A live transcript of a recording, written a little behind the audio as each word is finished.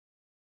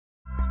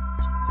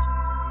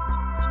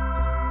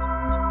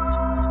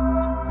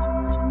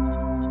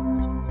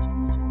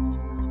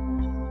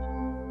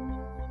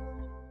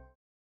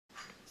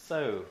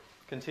So,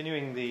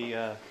 continuing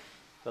the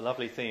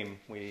lovely theme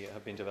we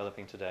have been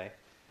developing today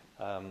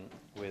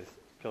with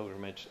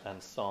pilgrimage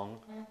and song,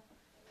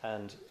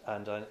 and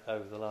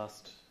over the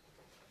last,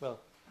 well,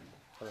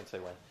 I won't say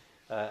when,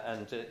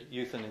 and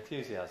youth and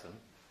enthusiasm,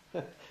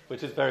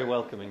 which is very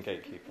welcome in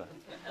Gatekeeper.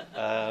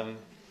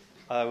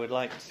 I would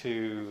like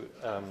to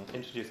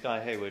introduce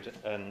Guy Hayward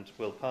and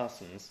Will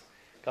Parsons.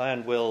 Guy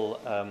and Will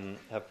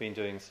have been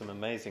doing some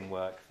amazing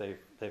work.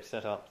 They've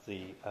set up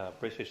the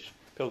British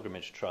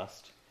Pilgrimage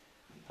Trust,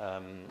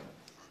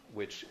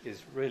 which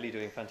is really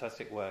doing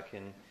fantastic work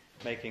in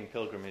making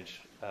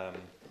pilgrimage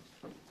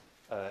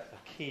a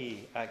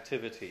key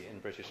activity in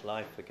British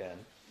life again,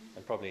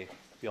 and probably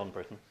beyond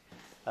Britain.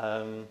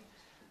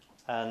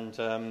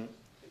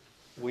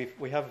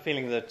 We have a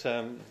feeling that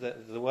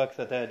the work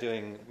that they're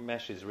doing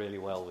meshes really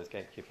well with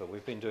Gatekeeper.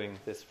 We've been doing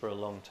this for a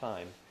long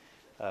time,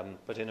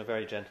 but in a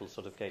very gentle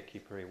sort of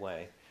gatekeepery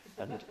way.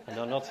 And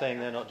I'm not saying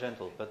they're not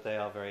gentle, but they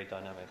are very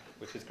dynamic,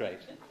 which is great.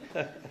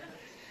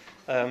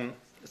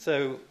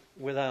 So,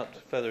 without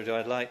further ado,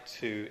 I'd like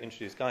to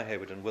introduce Guy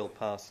Hayward and Will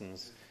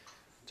Parsons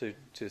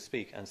to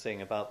speak and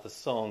sing about the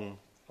song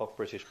of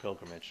British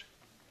pilgrimage.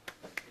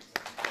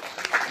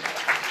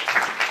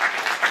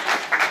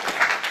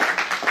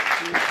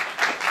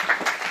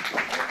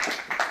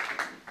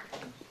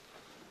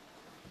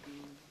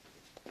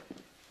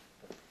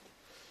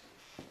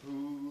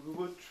 Who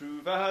would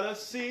true valor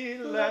see?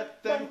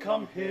 Let them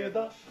come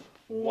hither.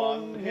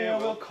 One here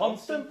will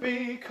constant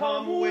be,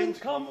 come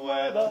wind, come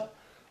weather.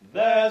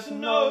 There's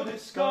no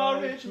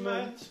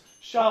discouragement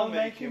shall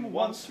make him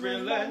once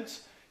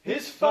relent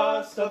his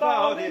first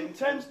avowed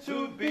intent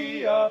to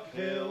be a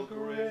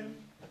pilgrim.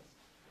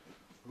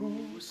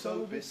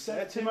 Whoso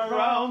beset him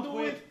around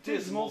with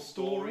dismal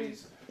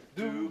stories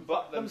do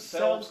but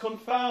themselves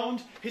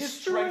confound, his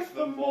strength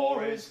the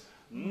more is.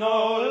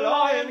 No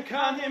lion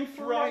can him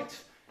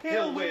fright,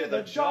 he'll with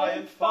a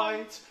giant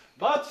fight,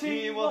 but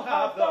he will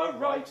have the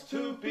right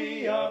to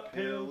be a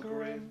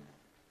pilgrim.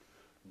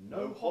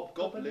 No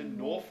hobgoblin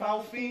nor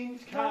foul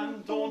fiend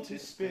can daunt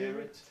his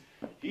spirit.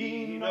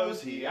 He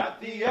knows he at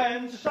the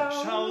end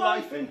shall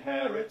life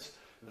inherit.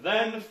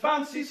 Then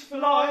fancies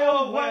fly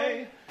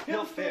away,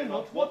 he'll fear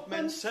not what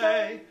men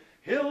say.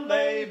 He'll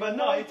labour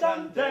night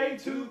and day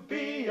to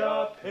be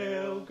a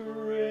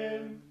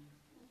pilgrim.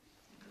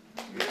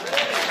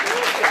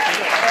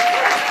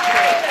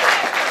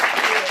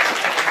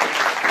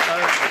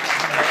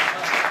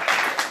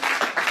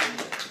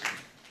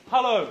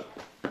 Hello.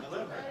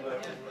 Hello.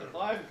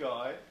 I'm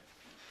Guy.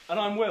 And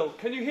I'm Will.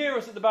 Can you hear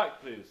us at the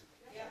back, please?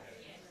 Yes.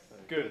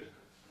 Good.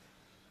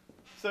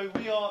 So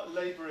we are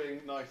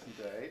labouring night and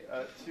day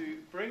to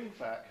bring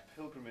back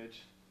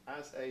pilgrimage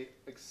as an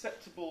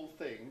acceptable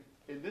thing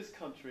in this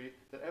country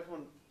that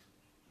everyone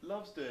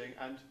loves doing,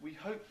 and we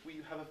hope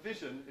we have a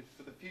vision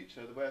for the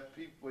future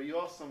where you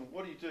ask someone,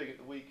 what are you doing at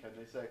the weekend?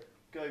 They say,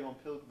 going on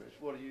pilgrimage.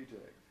 What are you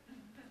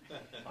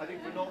doing? I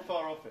think we're not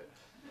far off it.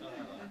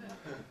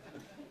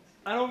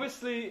 And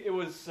obviously it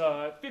was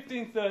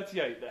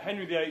 1538 that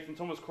Henry VIII and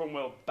Thomas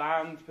Cromwell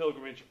banned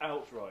pilgrimage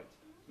outright.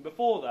 And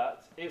before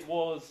that, it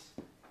was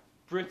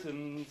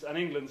Britain's and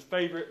England's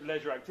favourite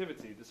leisure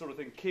activity, the sort of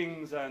thing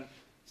kings and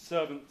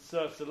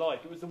serfs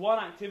alike. It was the one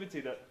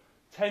activity that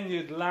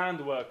tenured land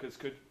workers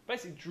could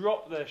basically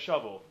drop their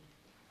shovel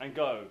and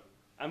go.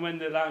 And when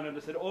the landowner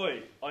said,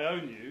 "Oi, I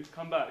own you,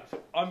 come back," so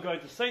I'm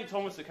going to St.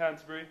 Thomas of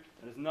Canterbury,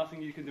 and there's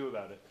nothing you can do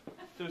about it.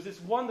 So it was this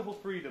wonderful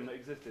freedom that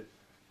existed.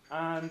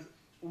 And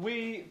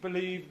we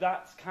believe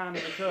that can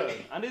return,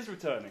 and is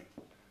returning.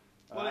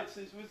 Well, it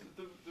was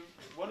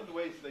one of the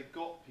ways they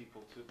got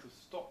people to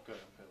stop going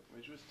on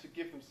pilgrimage was to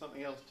give them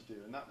something else to do,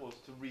 and that was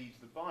to read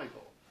the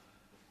Bible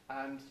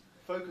and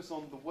focus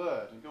on the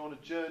Word and go on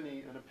a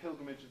journey and a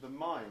pilgrimage of the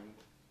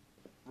mind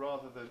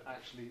rather than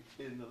actually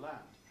in the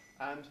land.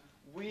 And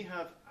we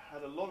have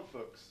had a lot of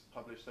books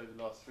published over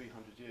the last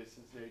 300 years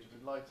since the Age of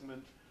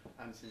Enlightenment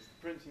and since the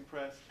printing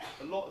press.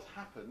 A lot has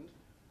happened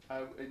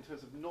in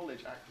terms of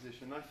knowledge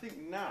acquisition. And I think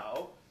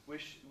now,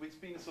 it's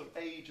been a sort of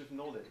age of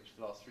knowledge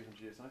the last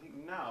 300 years, and I think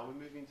now we're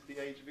moving into the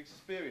age of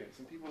experience,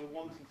 and people are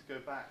wanting to go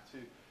back to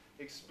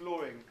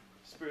exploring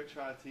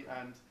spirituality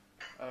and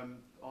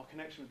our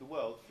connection with the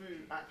world through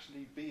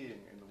actually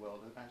being in the world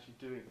and actually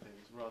doing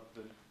things rather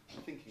than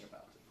thinking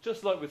about it.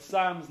 Just like with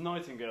Sam's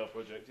Nightingale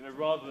project,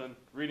 rather than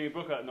reading a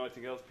book about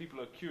nightingales,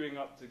 people are queuing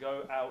up to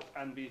go out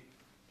and be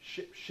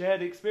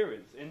shared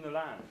experience in the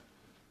land,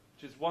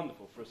 which is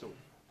wonderful for us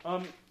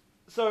all.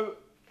 So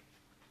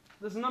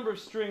there's a number of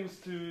strings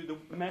to the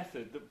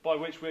method by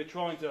which we're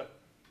trying to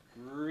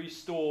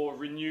restore,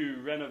 renew,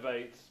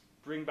 renovate,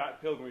 bring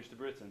back pilgrimage to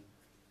Britain.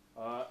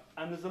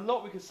 And there's a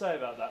lot we could say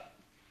about that.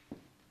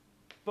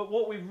 But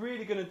what we're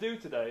really going to do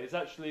today is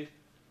actually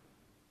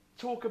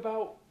talk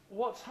about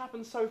what's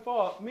happened so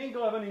far. Me and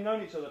Guy have only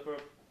known each other for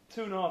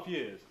 2.5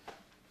 years.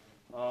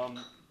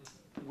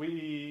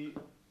 We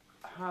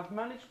have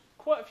managed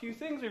quite a few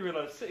things, we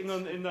realised, sitting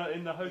in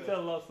the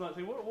hotel last night,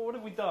 saying, what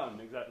have we done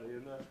exactly?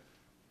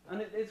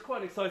 And it's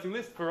quite an exciting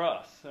list for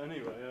us,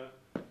 anyway.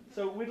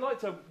 So we'd like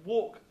to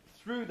walk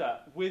through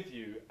that with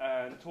you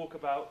and talk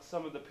about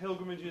some of the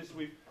pilgrimages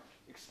we've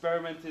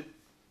experimented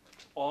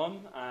on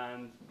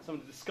and some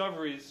of the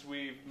discoveries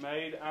we've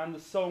made and the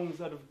songs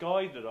that have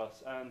guided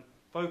us and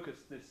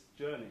focused this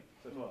journey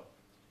as well.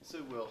 So,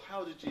 Will,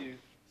 how did you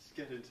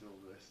get into all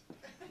this?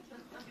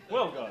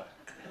 Well, Guy,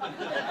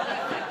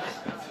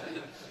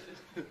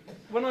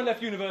 when I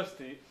left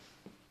university,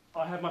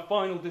 I had my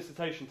final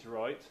dissertation to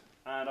write,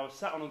 and I was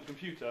sat on the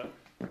computer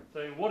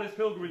saying, what is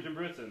pilgrimage in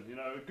Britain? You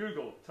know,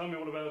 Google, tell me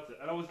all about it.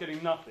 And I was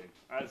getting nothing,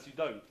 as you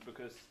don't,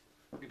 because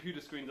the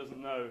computer screen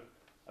doesn't know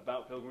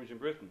about pilgrimage in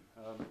Britain.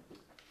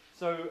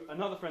 So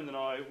another friend and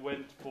I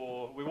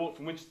we walked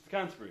from Winchester to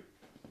Canterbury.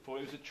 It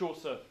was a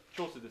Chaucer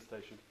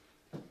dissertation.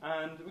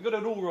 And we got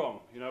it all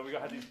wrong. You know, we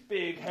had these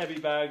big, heavy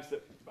bags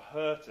that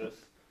hurt us.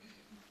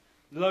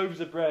 Loaves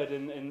of bread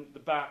in the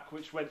back,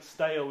 which went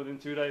stale within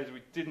 2 days.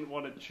 We didn't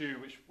want to chew,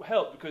 which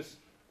helped because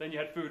then you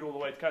had food all the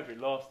way to Canterbury.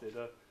 It lasted.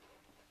 The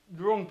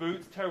wrong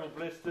boots, terrible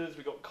blisters.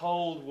 We got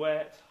cold,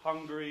 wet,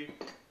 hungry,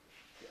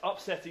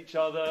 upset each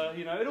other.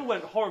 You know, it all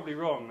went horribly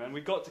wrong. And we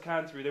got to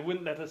Canterbury. They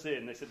wouldn't let us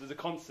in. They said, there's a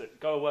concert.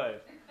 Go away.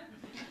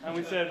 And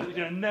we said,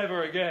 you know,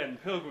 never again.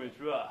 Pilgrimage.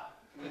 Blah.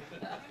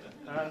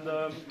 And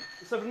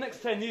so for the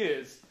next 10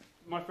 years,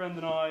 my friend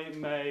and I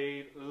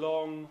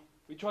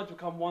we tried to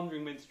become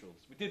wandering minstrels.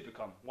 We did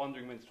become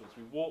wandering minstrels.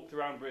 We walked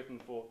around Britain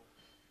for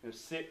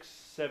 6,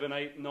 7,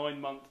 8,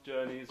 9 month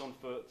journeys on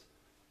foot,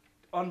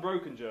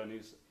 unbroken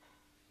journeys,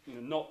 you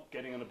know, not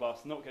getting on a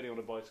bus, not getting on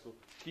a bicycle,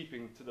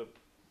 keeping to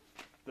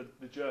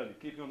the journey,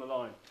 keeping on the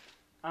line,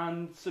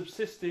 and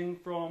subsisting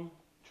from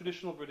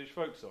traditional British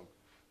folk song.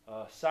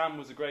 Sam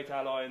was a great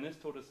ally in this,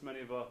 taught us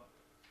many of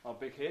our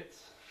big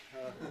hits.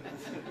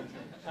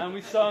 And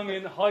we sung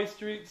in high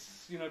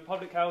streets, you know,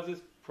 public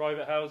houses,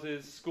 private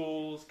houses,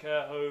 schools,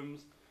 care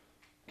homes,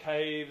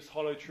 caves,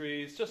 hollow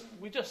trees.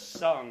 We just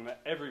sung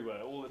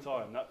everywhere all the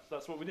time.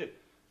 That's what we did,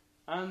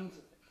 and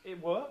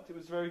it worked. It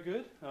was very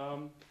good.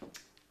 I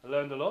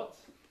learned a lot,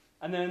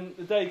 and then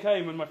the day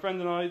came when my friend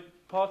and I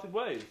parted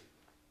ways,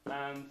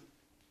 and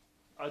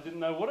I didn't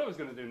know what I was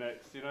going to do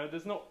next. You know,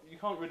 you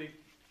can't really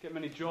get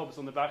many jobs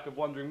on the back of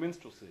wandering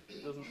minstrelsy.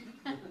 It doesn't.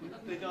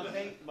 They've done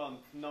 8-month,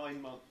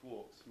 9-month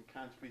walks from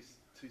Canterbury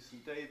to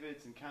St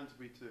David's and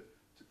Canterbury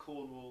to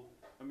Cornwall.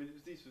 I mean,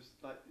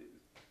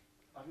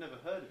 I've never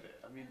heard of it.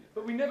 I mean,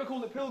 but we never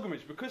called it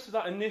pilgrimage because of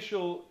that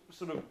initial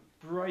sort of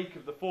break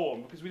of the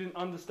form. Because we didn't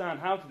understand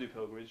how to do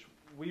pilgrimage,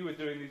 we were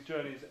doing these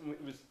journeys, and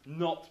it was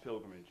not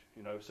pilgrimage.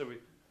 You know, so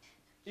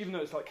even though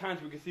it's like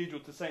Canterbury Cathedral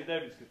to St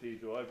David's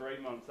Cathedral over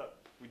 8 months,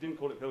 we didn't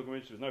call it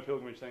pilgrimage. There was no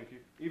pilgrimage, thank you.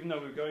 Even though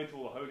we were going to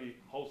all the holy,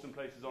 wholesome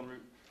places en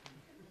route.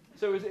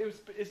 So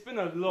it's been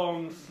a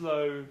long,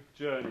 slow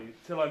journey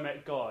till I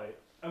met Guy.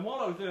 And while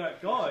I was doing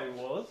that, Guy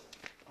was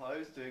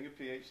doing a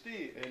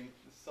PhD in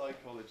the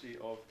psychology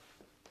of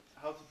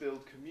how to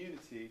build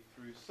community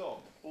through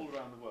song all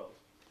around the world.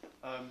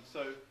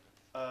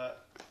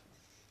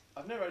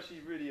 I've never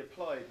actually really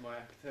applied my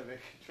academic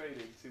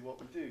training to what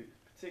we do,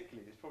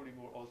 particularly. It's probably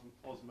more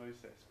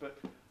osmosis. But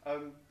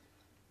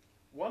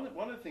one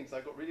of the things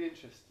I got really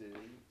interested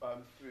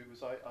in through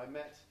was I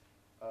met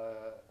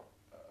a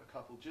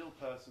couple, Jill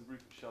Pearce and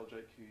Rupert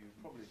Sheldrake, who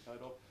you've probably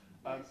heard of,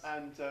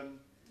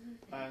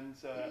 and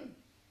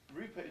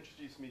Rupert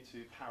introduced me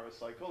to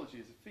parapsychology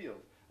as a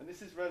field. And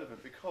this is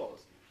relevant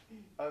because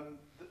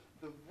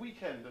the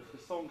weekend of the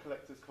Song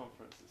Collectors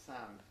Conference that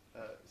Sam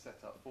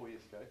set up 4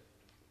 years ago,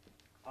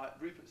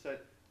 Rupert said,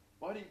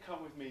 why don't you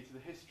come with me to the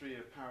History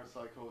of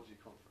Parapsychology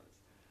Conference?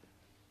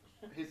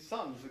 His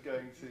sons were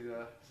going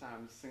to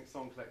Sam's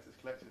Song Collectors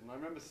Collective, and I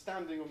remember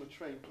standing on the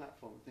train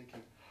platform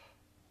thinking,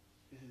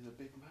 this is a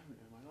big moment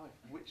in my life.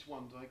 Which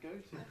one do I go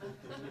to?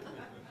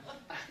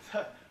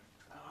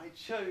 And I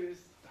chose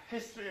the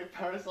History of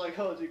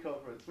Parapsychology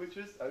Conference, which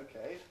was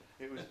okay.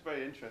 It was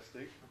very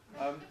interesting.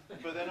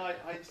 But then I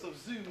sort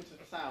of zoomed to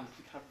Sam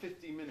to have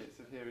 15 minutes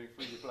of hearing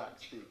Frida Black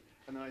speak,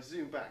 and then I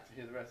zoomed back to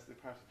hear the rest of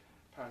the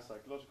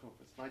Parapsychology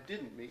Conference. And I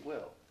didn't meet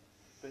Will,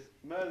 but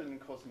Merlin and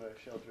Cosmo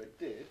Sheldrake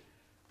did,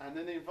 and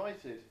then they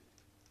invited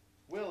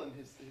Will and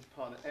his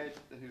partner Ed,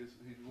 who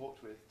we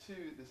walked with, to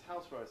this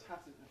house where I was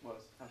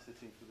house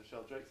sitting for the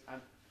Sheldrakes,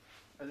 and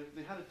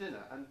they had a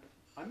dinner, and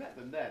I met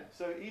them then.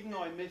 So even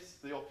though I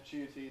missed the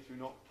opportunity through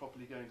not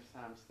properly going to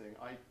Sam's thing,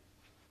 I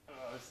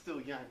was still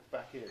yanked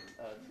back in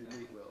to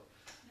meet Will.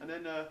 And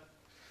then I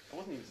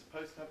wasn't even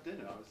supposed to have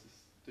dinner, I was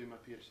just doing my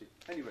PhD.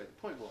 Anyway,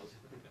 the point was,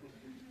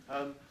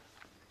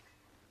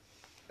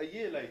 a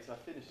year later I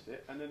finished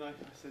it, and then I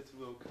said to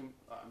Will,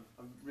 I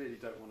really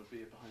don't want to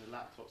be behind a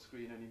laptop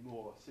screen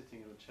anymore,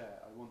 sitting in a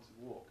chair, I want to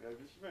walk. It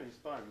was very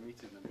inspiring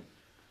meeting them.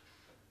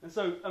 And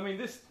so, I mean,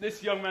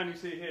 this young man you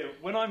see here,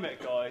 when I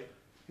met Guy,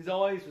 his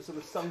eyes were sort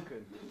of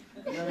sunken.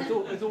 You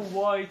know, it's all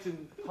white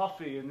and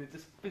puffy, and he'd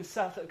just been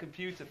sat at a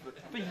computer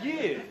for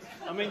years.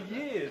 I mean,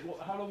 years.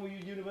 How long were you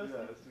at university?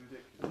 Yeah, that's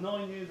ridiculous.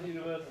 9 years at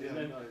university, and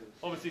then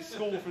obviously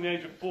school from the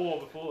age of 4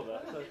 before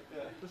that. So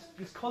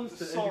this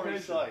constant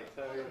education. Sight.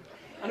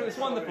 And it was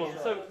wonderful.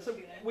 So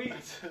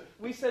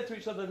we said to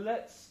each other,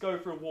 let's go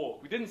for a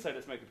walk. We didn't say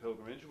let's make a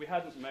pilgrimage. We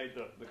hadn't made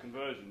the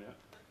conversion yet.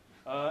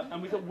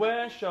 And we thought,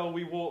 where shall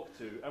we walk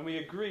to? And we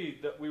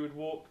agreed that we would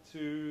walk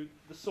to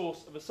the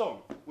source of a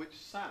song. Which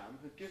Sam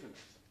had given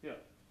us. Yeah.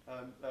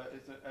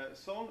 It's a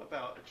song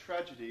about a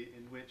tragedy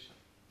in which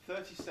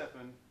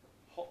 37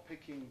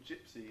 hot-picking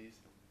gypsies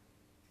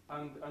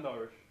And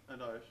Irish.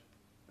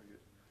 very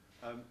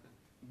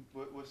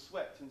good, were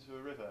swept into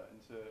a river,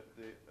 into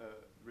the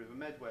River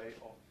Medway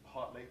off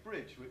Hart Lake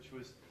Bridge, which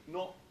was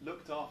not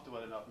looked after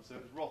well enough, and so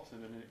it was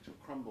rotten and it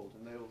crumbled,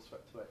 and they all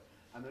swept away.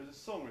 And there was a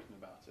song written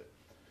about it.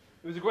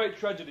 It was a great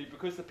tragedy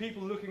because the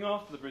people looking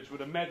after the bridge were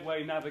the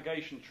Medway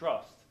Navigation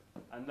Trust,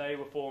 and they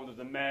were formed of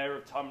the Mayor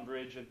of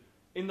Tunbridge. And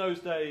in those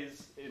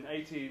days, in the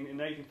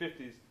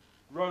 1850s,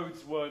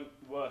 roads weren't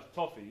worth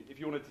toffee. If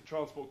you wanted to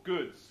transport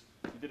goods,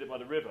 you did it by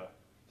the river.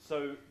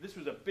 So this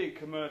was a big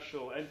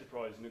commercial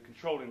enterprise,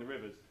 controlling the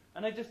rivers.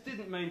 And they just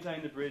didn't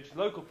maintain the bridge.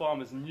 Local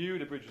farmers knew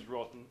the bridge was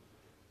rotten,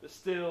 but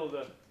still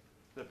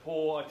the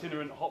poor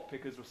itinerant hop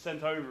pickers were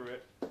sent over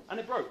it, and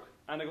it broke,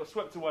 and it got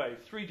swept away.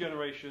 3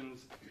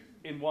 generations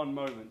in one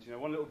moment. You know,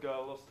 one little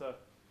girl lost her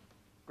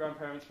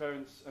grandparents,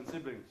 parents, and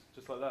siblings,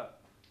 just like that.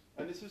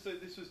 And this was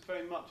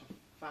very much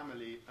a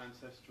family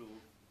ancestral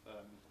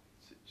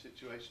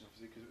situation,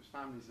 obviously, because it was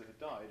families that had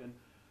died.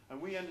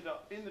 And we ended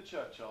up in the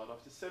churchyard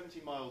after 70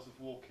 miles of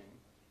walking,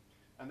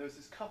 and there was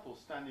this couple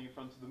standing in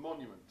front of the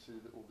monument to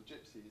all the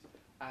gypsies,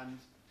 and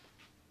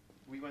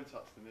we went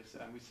up to them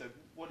and we said,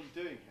 "What are you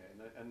doing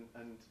here?"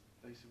 And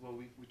they said, "Well,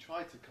 we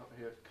tried to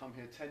come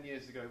here 10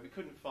 years ago. We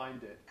couldn't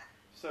find it,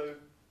 so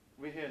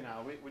we're here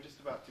now. We're just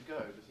about to go."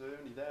 So they're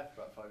only there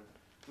for about 5 minutes.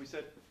 We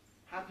said,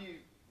 "Have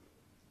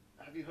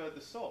you heard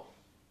the song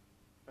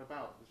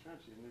about the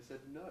tragedy?" And they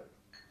said, "No."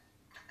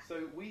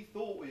 So we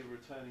thought we were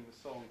returning the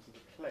song to the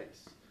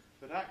place,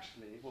 but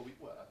actually, well, we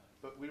were,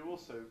 but we were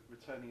also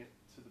returning it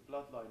to the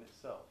bloodline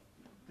itself.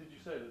 Did you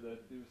say that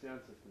it was the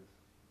ancestors?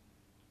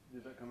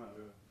 Did that come out?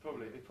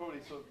 Probably. It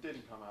probably sort of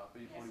didn't come out,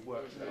 but you probably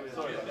worked it out.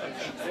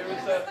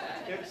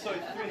 Yeah. Sorry.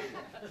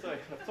 Sorry,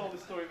 I've told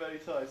this story many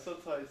times.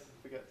 Sometimes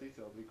I forget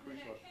details, but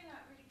crucial. No, it came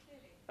out really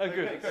clearly. Oh,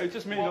 good. Okay, So it's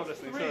just me not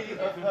listening. 3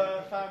 of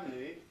her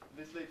family,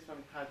 this lady's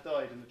family, had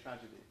died in the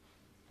tragedy.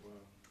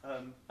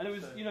 And it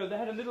was, they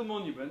had a little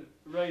monument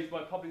raised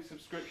by public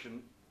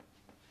subscription,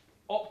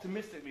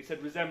 optimistically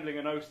said resembling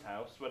an oast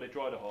house where they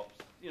dry the hops.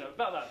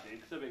 About that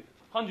big, so big.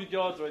 100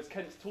 yards away, it's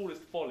Kent's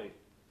tallest folly.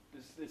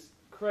 This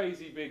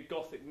crazy big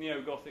Gothic,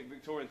 neo-Gothic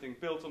Victorian thing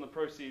built on the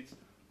proceeds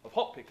of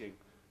hop picking,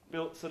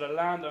 built so the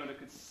landowner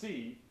could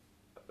see,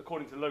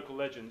 according to local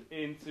legend,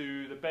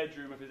 into the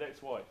bedroom of his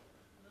ex-wife.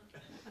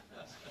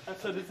 And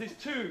so there's these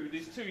two,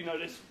 this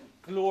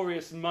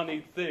glorious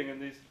moneyed thing,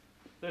 and these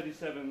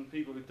 37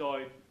 people who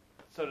died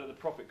so that the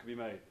profit could be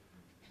made.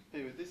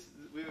 Anyway,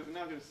 we're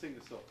now going to sing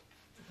the song.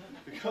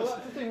 Well,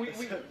 that's the thing,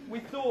 we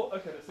thought,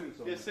 okay, let's sing the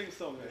song. Yeah, sing a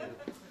song.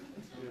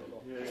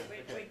 Yeah.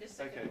 Wait just a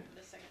second. Okay.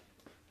 Just a second.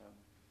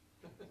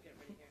 Get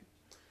ready here.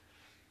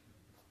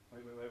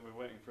 Wait, we're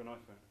waiting for an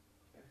iPhone.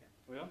 Okay.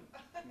 We are?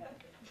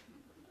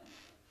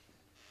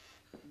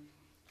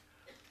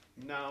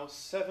 Now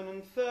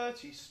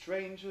 37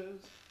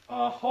 strangers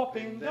A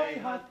hopping they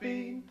had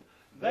been.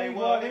 They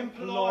were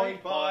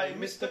employed by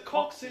Mr.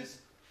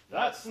 Cox's,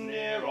 that's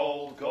near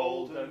old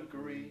Golden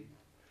Green.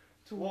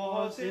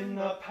 'Twas in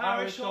the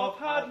parish of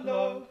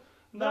Hadlow,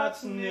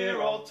 that's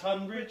near old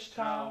Tunbridge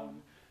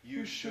town.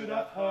 You should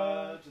have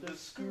heard the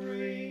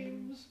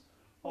screams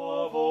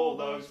of all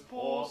those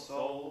poor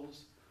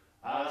souls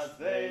as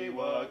they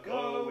were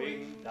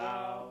going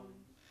down.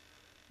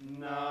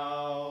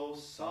 Now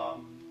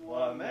some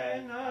were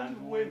men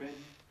and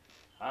women,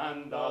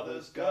 and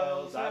others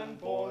girls and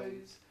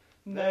boys.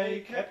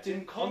 They kept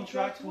in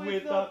contract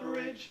with the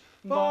bridge,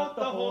 but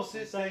the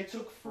horses they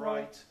took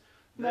fright.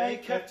 They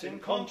kept in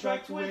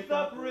contract with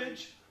the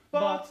bridge,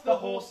 but the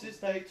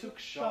horses they took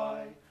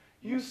shy.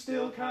 You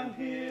still can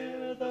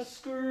hear the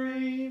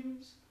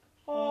screams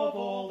of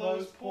all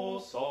those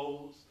poor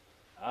souls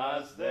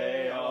as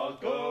they are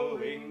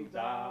going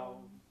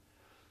down.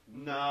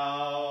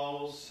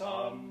 Now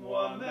some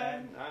were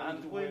men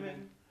and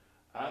women,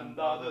 and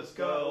others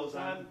girls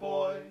and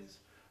boys.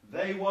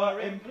 They were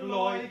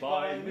employed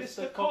by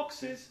Mr.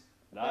 Cox's,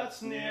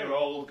 that's near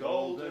old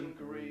Golden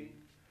Green.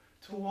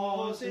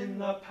 'Twas in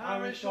the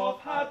parish of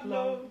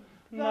Hadlow,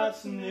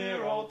 that's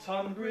near old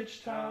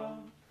Tunbridge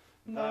town.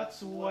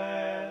 That's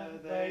where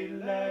they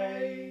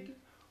laid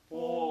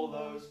all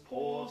those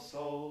poor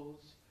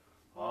souls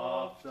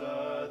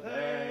after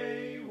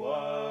they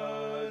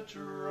were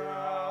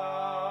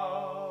drowned.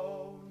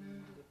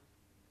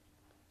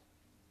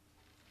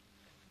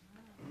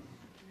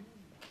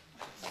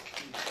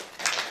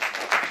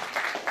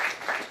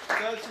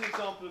 That's an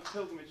example of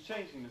pilgrimage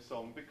changing the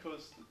song,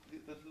 because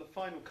the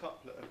final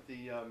couplet of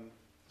the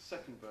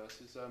second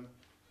verse is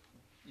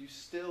you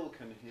still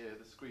can hear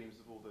the screams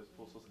of all those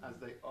poor souls as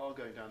they are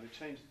going down. They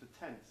changed the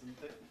tense, and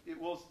it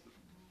was,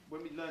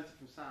 when we learned it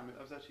from Sam, it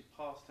was actually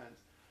past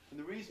tense. And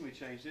the reason we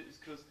changed it is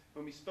because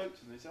when we spoke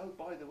to them, they said, "Oh,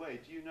 by the way,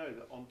 do you know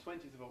that on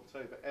 20th of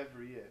October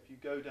every year, if you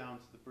go down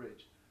to the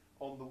bridge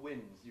on the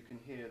winds you can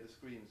hear the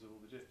screams of all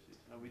the gypsies.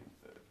 And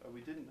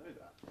we didn't know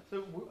that.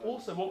 So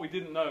also what we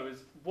didn't know is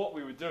what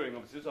we were doing.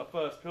 Obviously, it was our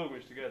first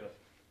pilgrimage together.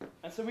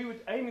 And so we were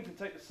aiming to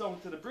take the song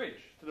to the bridge,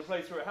 to the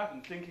place where it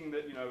happened, thinking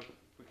that,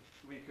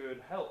 we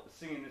could help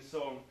singing this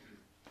song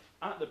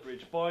at the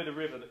bridge by the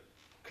river that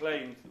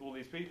claimed all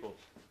these people.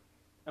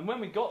 And when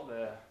we got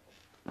there,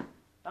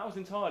 that was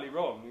entirely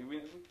wrong.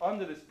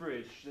 Under this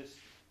bridge, this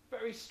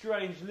very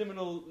strange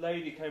liminal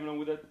lady came along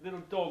with a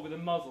little dog with a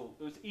muzzle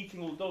that was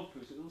eating all dog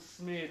poo, so it was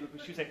smeared with poo.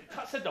 She was saying,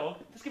 "Touch the dog,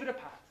 just give it a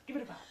pat, give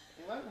it a pat."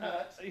 It won't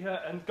hurt.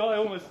 Yeah, and Guy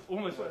almost I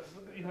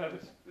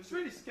was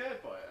really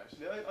scared by it,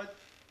 actually.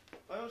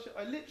 It's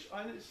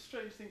a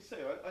strange thing to say.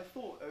 I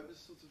thought it was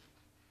sort of,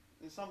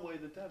 in some way,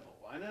 the devil.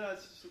 I know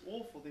that's an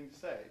awful thing to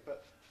say,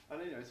 but I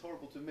know it's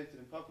horrible to admit it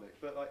in public.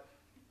 But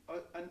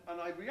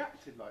I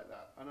reacted like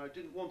that, and I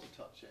didn't want to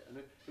touch it. And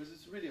it was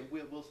just really, and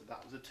Will said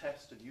that was a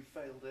test, and you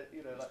failed it.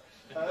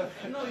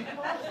 no, you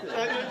passed it.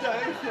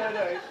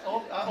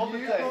 No. On the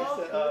day,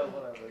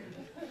 whatever.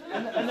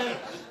 And then,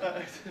 I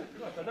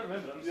don't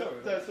remember that. I'm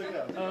sorry. That's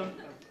okay.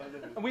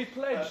 And we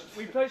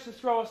pledged to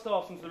throw our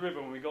staffs into the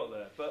river when we got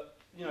there. But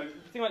the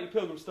thing about your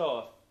pilgrim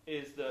staff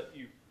is that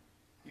you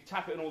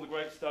tap it on all the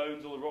great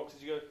stones, all the rocks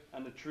as you go,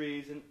 and the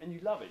trees, and you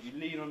love it. You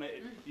lean on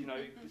it.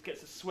 It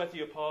gets the sweat of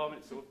your palm.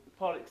 It's sort of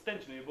part of the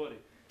extension of your body.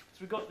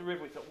 So we got to the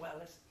river. We thought,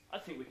 well, I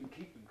think we can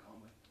keep them, can't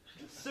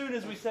we? As soon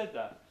as we said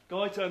that,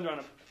 Guy turned around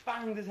and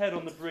banged his head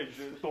on the bridge.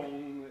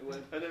 Bong, it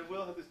went. And then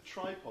Will had this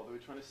tripod that we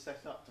were trying to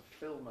set up to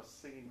film us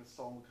singing the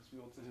song because we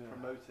wanted to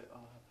promote it.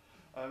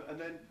 And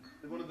then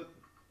one of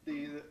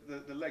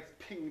the legs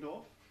pinged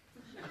off.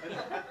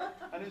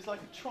 And it was like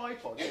a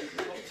tripod. It's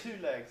got two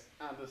legs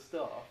and a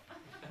staff.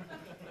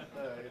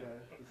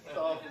 The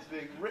staff is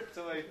being ripped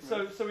away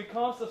from us. So we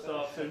cast our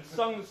staffs and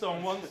sung the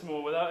song once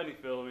more without any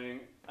filming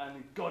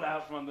and got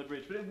out from under the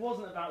bridge. But it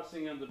wasn't about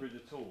singing under the bridge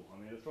at all. I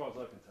mean, as far as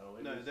I can tell.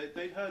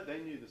 They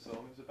knew the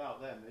song. It was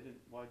about them. We didn't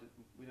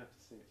have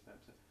to sing it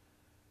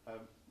to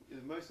them.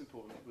 The most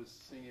important was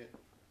sing it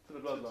to the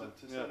bloodline.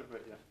 To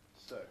celebrate,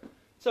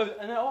 So,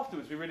 and then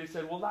afterwards we really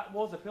said, well, that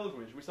was a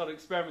pilgrimage. We started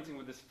experimenting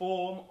with this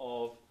form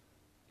of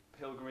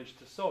pilgrimage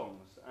to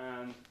songs,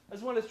 and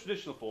as well as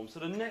traditional forms. So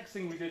the next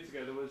thing we did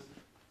together was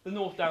the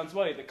North Downs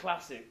Way, the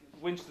classic,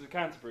 Winchester to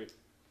Canterbury.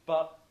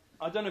 But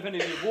I don't know if any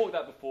of you have walked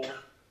that before.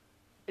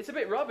 It's a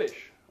bit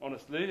rubbish,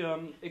 honestly.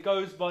 It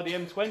goes by the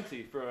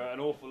M20 for an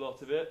awful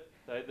lot of it,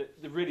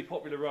 the really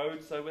popular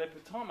road, so they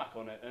put tarmac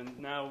on it, and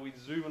now we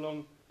zoom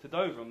along to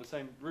Dover on the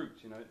same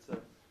route.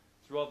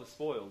 It's rather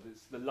spoiled.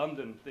 The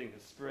London thing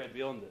has spread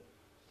beyond it.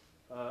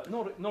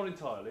 Not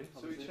entirely.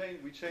 So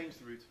we changed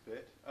the route a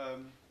bit.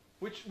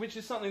 Which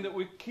is something that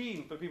we're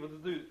keen for people to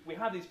do. We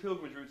have these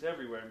pilgrimage routes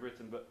everywhere in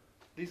Britain, but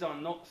these are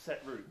not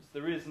set routes.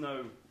 There is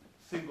no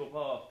single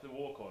path to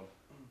walk on.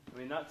 I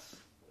mean,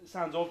 it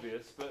sounds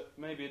obvious, but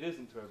maybe it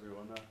isn't to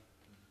everyone.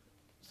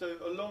 So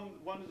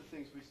one of the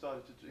things we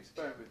started to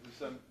experiment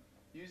with was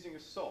using a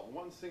song,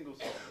 one single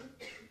song,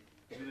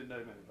 because we didn't know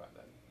many back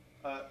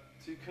then,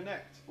 to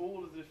connect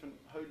all of the different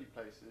holy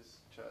places,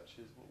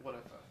 churches,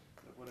 whatever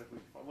we can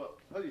find. Well,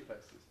 holy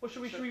places. Well,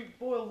 should we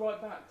boil right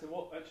back to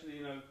what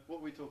actually, What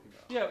are we talking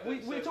about? Yeah,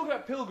 we're talking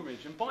about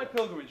pilgrimage, and by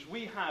pilgrimage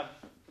we have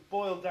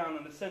boiled down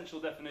an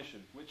essential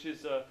definition, which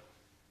is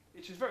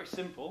very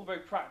simple, very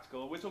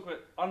practical. We're talking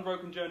about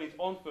unbroken journeys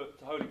on foot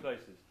to holy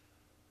places.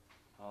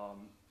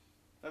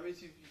 That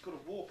means you've got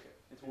to walk it.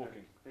 It's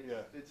walking.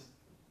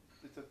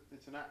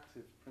 It's an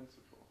active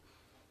principle.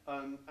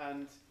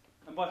 And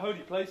by holy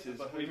places,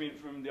 we mean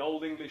from the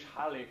Old English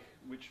hallig,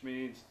 which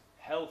means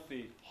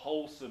healthy,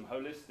 wholesome,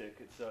 holistic.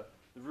 It's the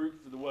root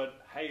for the word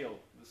hail.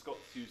 The Scots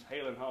use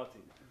hale and hearty.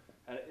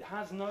 And it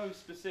has no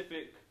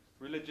specific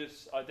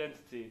religious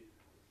identity.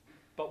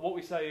 But what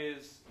we say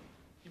is,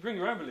 you bring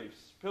your own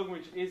beliefs.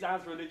 Pilgrimage is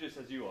as religious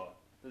as you are.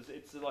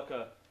 It's like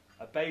a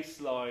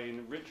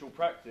baseline ritual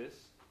practice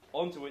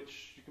onto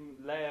which you can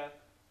layer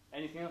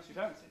anything else you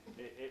fancy.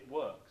 It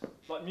works.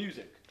 It's like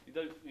music.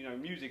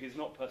 Music is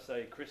not per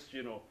se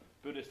Christian or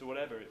Buddhist or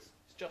whatever. It's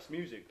just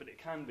music, but it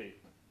can be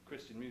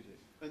Christian music.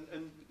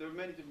 And there are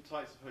many different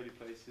types of holy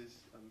places.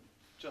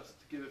 Just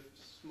to give a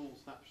small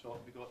snapshot,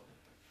 we've got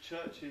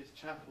churches,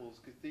 chapels,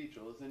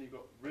 cathedrals, then you've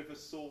got river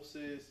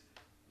sources,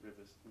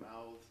 rivers,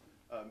 mouths,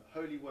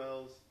 holy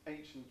wells,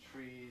 ancient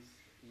trees,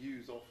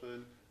 yews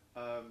often,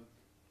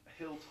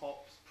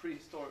 hilltops,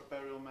 prehistoric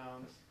burial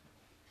mounds.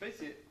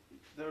 Basically,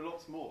 there are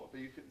lots more.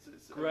 But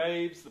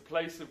graves, the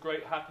place of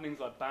great happenings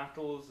like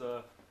battles.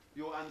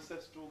 Your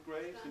ancestral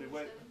graves,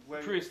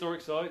 where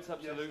prehistoric sites,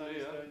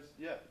 absolutely.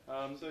 Yeah.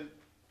 So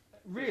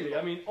really,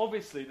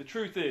 obviously, the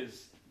truth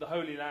is the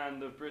Holy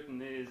Land of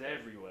Britain is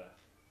everywhere,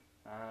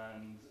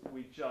 and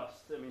we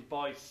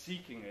by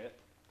seeking it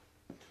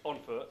on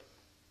foot,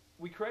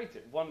 we create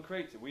it. One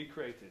creates it. We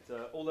create it.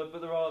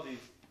 But there are these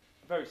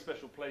very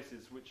special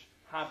places which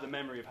have the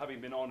memory of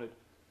having been honoured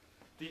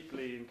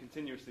deeply and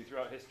continuously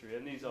throughout history,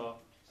 and these are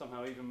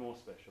somehow even more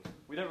special.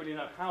 We don't really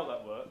know how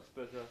that works,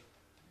 but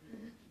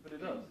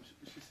it does.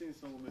 Should we sing a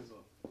song on this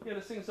one? Yeah,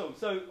 let's sing a song.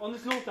 So on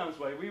this North Downs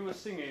Way, we were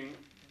singing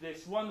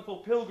this wonderful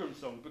pilgrim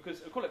song,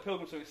 because I call it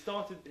pilgrim song.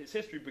 Its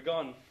history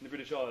began in the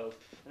British Isles,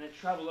 and it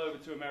travelled over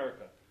to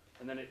America,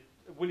 and then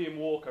William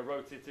Walker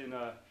wrote it in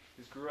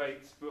his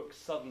great book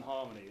Southern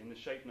Harmony in the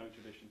shape note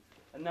tradition,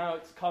 and now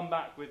it's come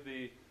back with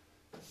the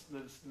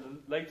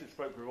latest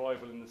folk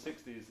revival in the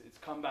 60s. It's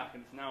come back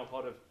and it's now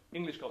part of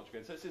English culture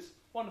again. So it's this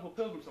wonderful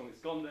pilgrim song.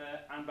 It's gone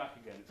there and back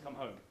again. It's come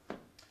home.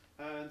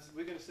 And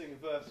we're going to sing a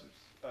verse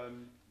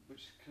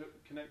which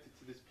connected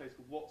to this place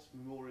called Watts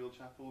Memorial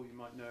Chapel. You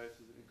might know it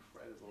as an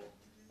incredible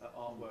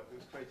artwork that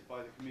was created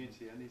by the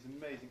community and these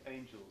amazing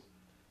angels.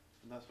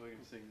 And that's why we're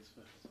going to sing this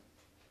verse.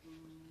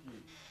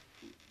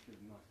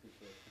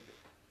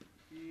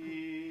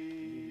 Ye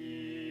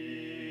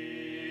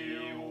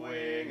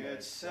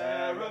winged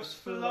seraphs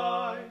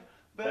fly,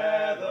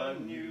 bear the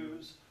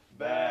news,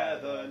 bear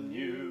the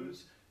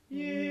news.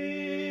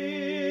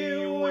 Ye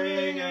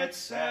winged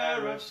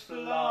seraphs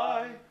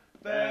fly,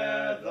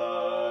 bear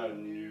the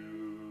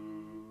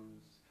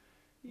news.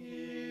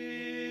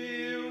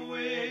 Ye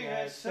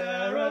winged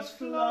seraphs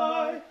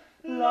fly,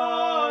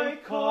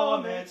 like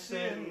comets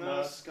in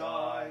the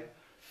sky,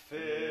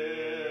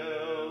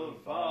 fill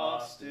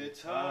vast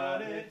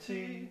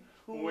eternity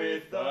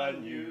with the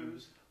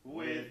news,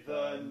 with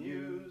the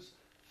news.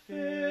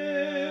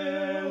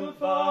 Fill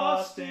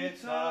vast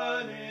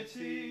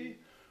eternity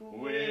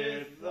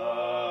with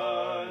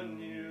the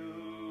news.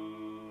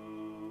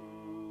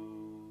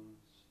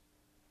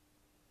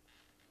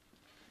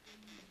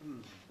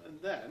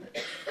 And then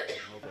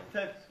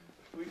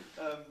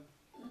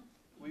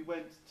we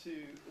went to,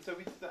 so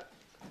we did that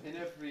in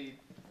every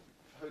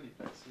holy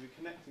place. So we're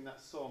connecting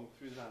that song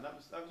through the land. That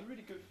was a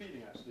really good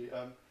feeling, actually.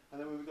 And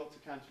then when we got to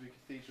Canterbury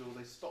Cathedral,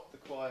 they stopped the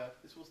choir.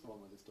 This was the one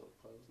where they stopped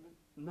the choir, wasn't it?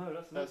 No,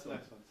 that's the That's next the one.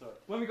 next one, sorry.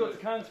 When we got to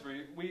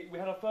Canterbury, we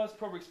had our first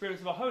proper experience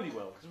of a holy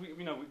well, because we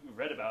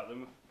read about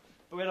them,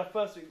 but we had our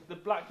first. The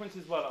Black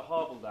Prince's well at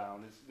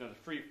Harvilledown is the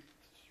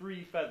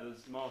three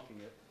feathers marking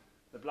it.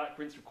 The Black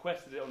Prince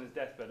requested it on his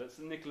deathbed at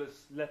St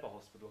Nicholas Leper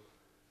Hospital,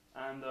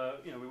 and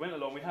we went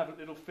along. We have a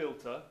little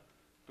filter,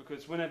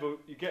 because whenever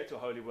you get to a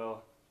holy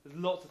well, there's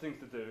lots of things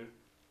to do,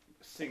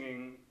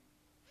 singing,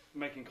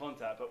 making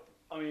contact. But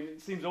I mean,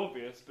 it seems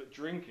obvious, but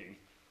drinking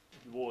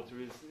the water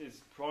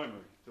is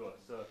primary to us.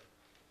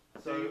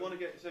 So you want to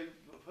get, the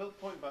whole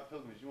point about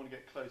pilgrimage, you want to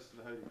get close to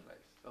the holy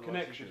place. Otherwise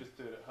Connection. you should just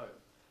do it at home.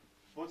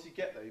 Once you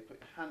get there, you put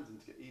your hands in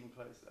to get even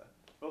closer.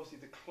 But obviously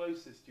the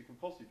closest you can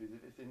possibly be is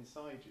if it's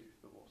inside you,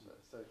 the water.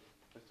 So you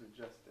have to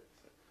ingest it.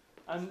 So.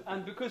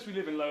 And because we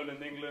live in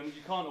lowland England,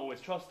 you can't always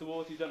trust the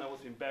water. You don't know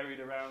what's been buried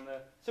around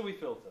there. So we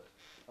filter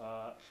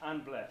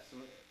and bless.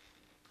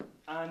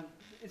 And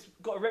it's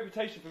got a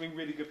reputation for being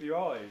really good for your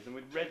eyes. And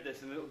we'd read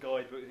this in a little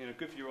guidebook,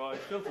 good for your eyes,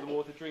 filter the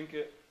water, drink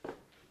it.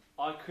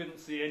 I couldn't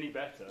see any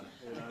better.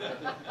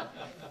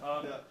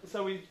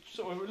 So we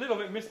sort of a little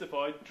bit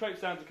mystified,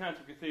 traipsed down to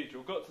Canterbury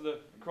Cathedral, got to the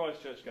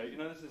Christchurch gate.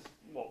 This is,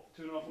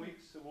 2.5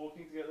 weeks of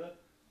walking to get there?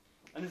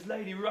 And this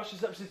lady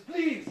rushes up and says,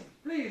 please,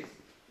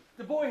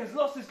 the boy has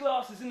lost his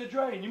glasses in the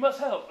drain, you must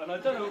help. And I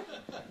don't know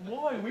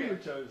why we were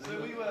chosen. So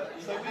we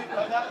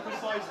at that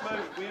precise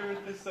moment, we were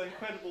with this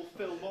incredible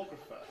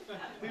filmographer,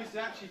 who's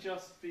actually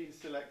just been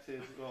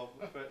selected,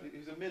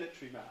 who's a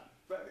military man,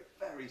 very,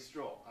 very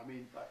strong. I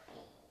mean,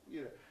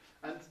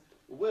 and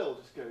Will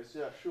just goes,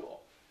 yeah, sure.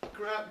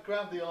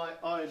 Grabbed the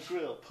iron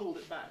drill, pulled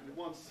it back, and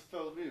once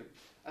fell room.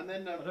 And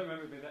then I don't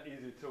remember it being that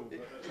easy at all.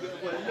 It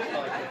looked like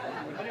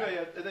it.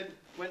 Anyway, and then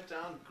went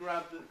down,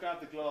 grabbed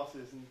the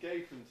glasses, and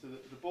gave them to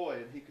the boy,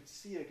 and he could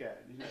see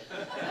again.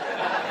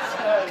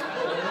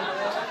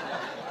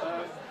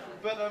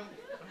 But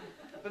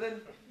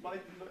then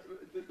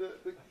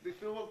the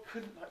film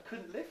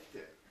couldn't lift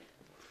it.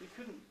 He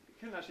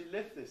couldn't actually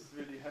lift this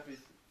really heavy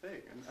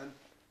thing, and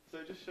so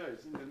it just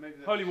shows.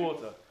 Maybe Holy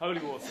water.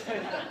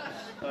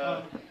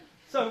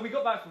 So we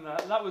got back from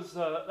that. That was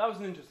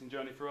an interesting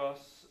journey for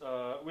us.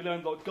 We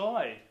learned that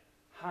Guy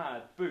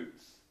had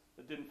boots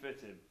that didn't fit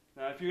him.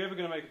 Now, if you're ever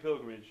going to make a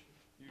pilgrimage,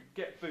 you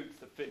get boots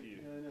that fit you.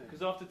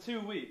 Because after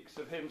 2 weeks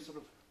of him sort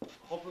of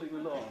hobbling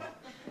along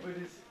with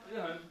his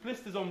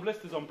blisters on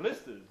blisters on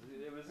blisters,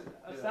 it was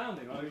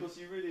astounding. Of course,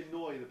 you really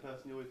annoy the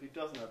person who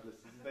doesn't have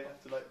blisters. They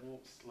have to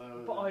walk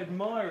slow. But I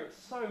admire it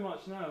so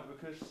much now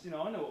because I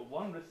know what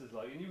one blister's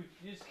like, and you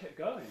just kept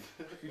going.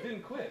 You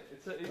didn't quit.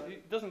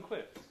 It doesn't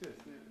quit. It's good.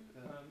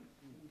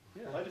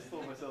 I just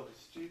thought myself as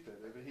stupid,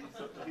 but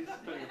he's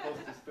putting a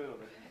positive spin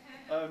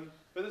on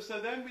it. So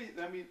then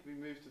we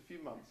moved a few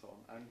months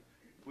on, and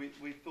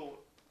we thought,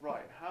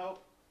 right, how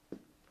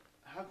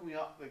can we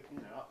up the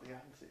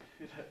ante?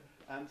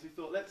 And we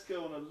thought, let's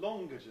go on a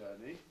longer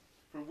journey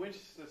from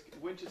Winchester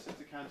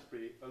to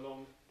Canterbury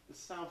along the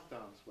South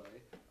Downs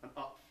way and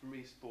up from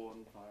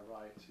Eastbourne via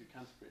Rye to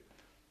Canterbury.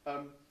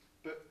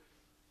 But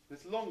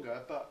it's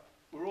longer, but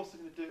we're also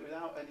going to do it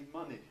without any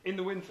money. In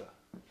the winter.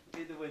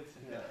 In the winter,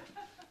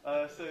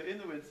 yeah. So in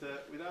the winter,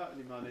 without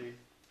any money,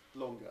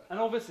 longer. And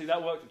obviously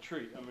that worked a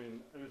treat. I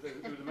mean,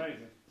 it was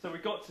amazing. So we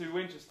got to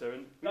Winchester,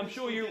 and I'm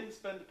sure you didn't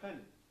spend a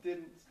penny.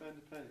 didn't spend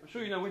a penny. I'm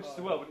sure you know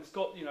Winchester well, but it's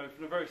got, you know,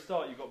 from the very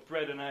start you've got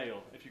bread and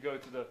ale. If you go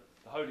to the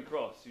Holy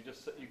Cross, you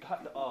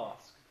have to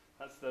ask.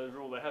 That's the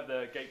rule. They have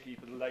their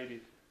gatekeeper, the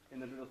lady, in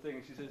the little thing,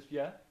 and she says,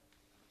 yeah?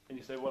 And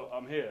you say, well,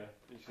 I'm here.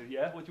 And she says,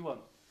 yeah, what do you want?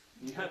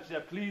 And you have to say,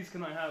 please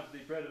can I have the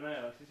bread and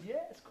ale? She says,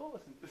 yes, of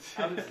course.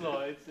 And out it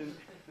slides. And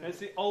it's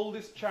the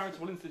oldest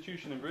charitable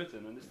institution in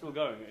Britain, and it's still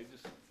going. You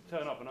just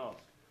turn up and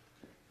ask.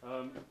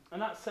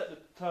 And that set the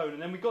tone.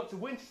 And then we got to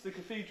Winchester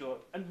Cathedral,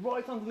 and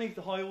right underneath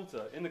the high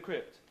altar, in the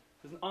crypt,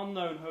 there's an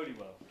unknown holy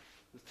well.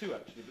 There's two,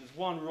 actually, but there's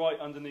one right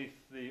underneath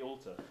the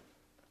altar.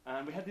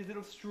 And we had these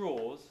little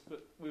straws that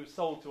we were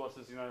sold to us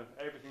as, you know,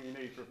 everything you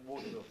need for a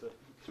water filter.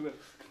 So we were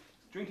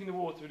drinking the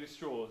water with these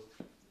straws.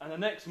 And the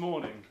next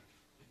morning,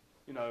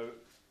 you know,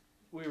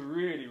 we were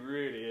really,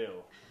 really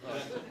ill.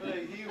 Right. Well,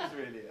 he was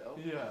really ill.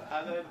 Yeah.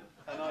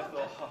 And I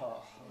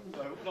thought,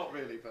 no, not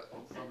really, but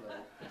on some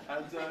level.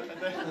 And then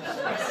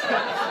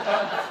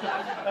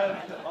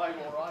I'm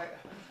all right.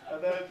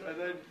 And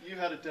then you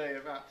had a day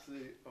of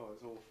absolute, it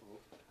was awful.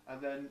 And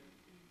then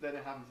it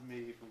happened to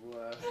me even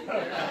worse.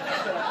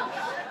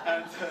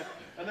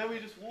 And then we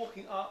were just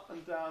walking up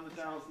and down the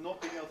downs, not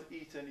being able to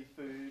eat any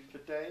food for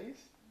days.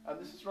 And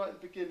this is right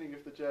at the beginning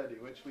of the journey,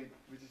 which we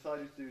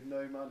decided to do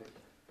no money.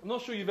 I'm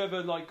not sure you've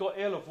ever got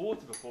ill of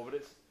water before, but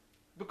it's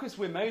because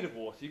we're made of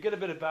water. You get a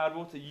bit of bad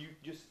water,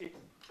 it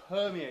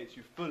permeates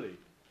you fully.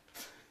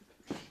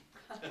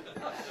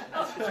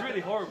 It's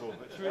really horrible.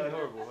 It's really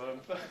horrible.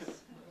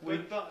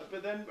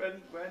 But then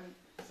when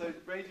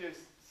Radio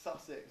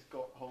Sussex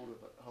got hold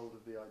of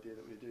the idea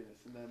that we were doing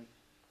this, and then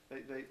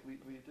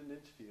we did an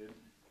interview,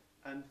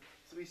 and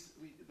so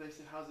they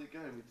said, how's it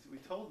going? We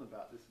told them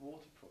about this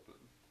water problem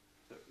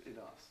in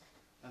us,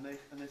 and they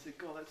said,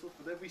 God, that's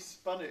awful. Then we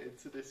spun it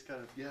into this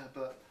kind of,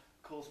 but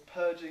of course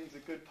purging's a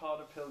good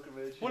part of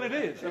pilgrimage. Well, it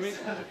is. I mean,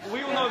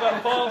 we all know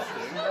about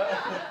fasting.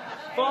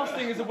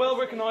 Fasting is a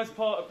well-recognised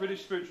part of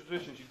British spiritual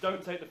traditions. You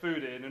don't take the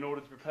food in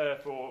order to prepare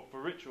for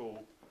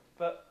ritual.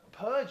 But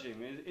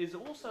purging is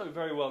also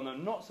very well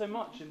known. Not so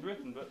much in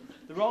Britain, but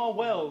there are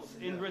wells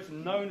in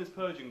Britain known as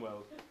purging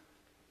wells.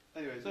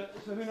 Anyway, so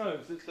who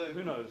knows?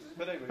 Who knows?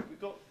 But anyway,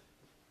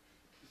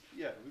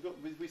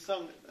 we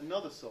sung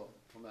another song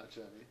from that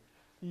journey.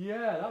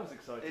 Yeah, that was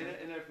exciting.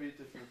 In every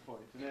different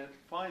point. And then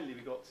finally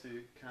we got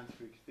to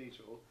Canterbury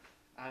Cathedral,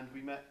 and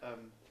we met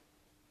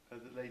the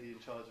lady in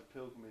charge of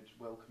pilgrimage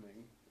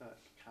welcoming,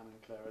 Canon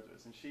Claire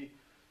Edwards,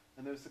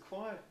 and there was the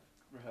choir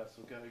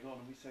rehearsal going on,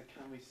 and we said,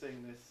 can we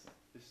sing this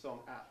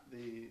song at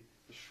the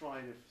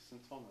shrine of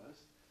St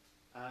Thomas?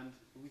 And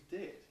we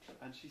did,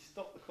 and she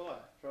stopped the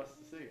choir for us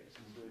to sing it, which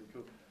was really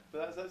cool.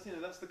 But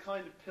that's the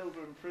kind of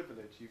pilgrim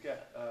privilege you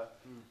get.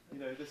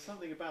 There's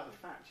something about the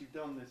fact you've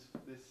done this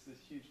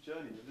huge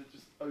journey that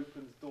just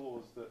opens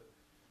doors that.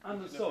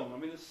 And the song. I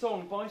mean, the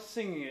song, by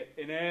singing it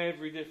in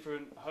every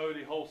different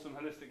holy, wholesome,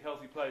 holistic,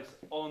 healthy place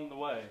on the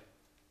way,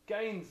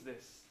 gains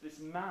this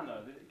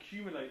manner that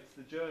accumulates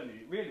the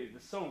journey. Really,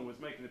 the song was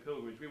making the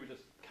pilgrimage. We were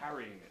just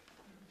carrying it.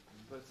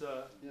 But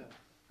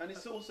and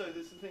it's also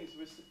there's the things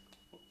with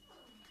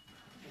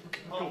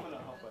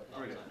halfway.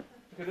 Brilliant.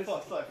 Okay,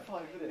 it's like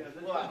 5 minutes.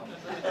 Wow.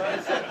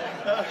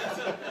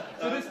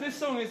 So this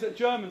song is a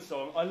German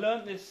song. I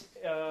learnt this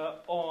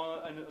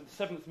on the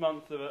 7th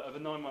month of a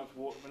 9-month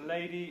walk with a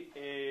lady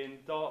in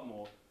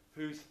Dartmoor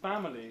whose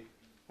family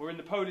were in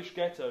the Polish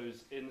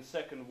ghettos in the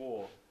Second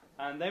War,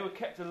 and they were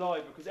kept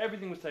alive because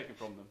everything was taken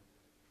from them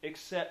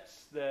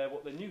except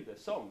what they knew, their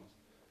songs.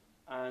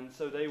 And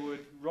so they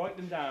would write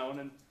them down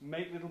and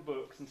make little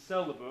books and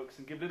sell the books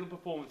and give little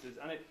performances,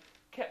 and it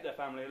kept their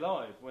family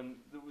alive when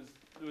there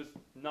was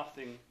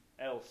nothing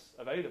else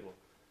available.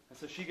 And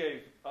so she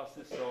gave us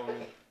this song,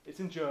 and it's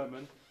in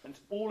German, and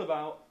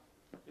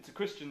it's a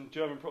Christian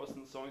German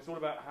Protestant song. It's all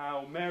about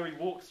how Mary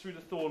walks through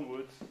the thorn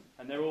woods,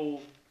 and they're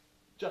all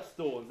just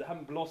thorns. They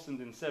haven't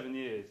blossomed in 7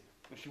 years.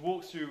 And she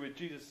walks through with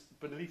Jesus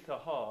beneath her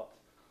heart,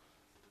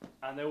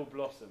 and they all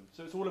blossom.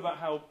 So it's all about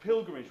how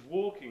pilgrimage,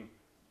 walking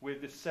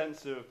with this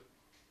sense of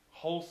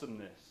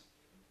wholesomeness,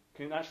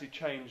 can actually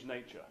change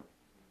nature.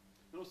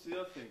 And also the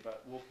other thing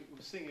about walking,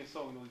 we're singing a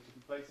song in all these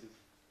different places.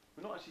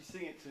 We're not actually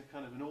singing it to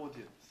kind of an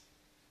audience.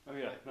 Oh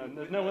yeah,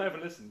 no one ever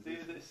listens.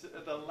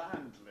 The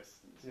land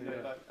listens,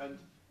 and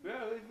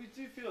we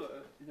do feel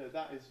that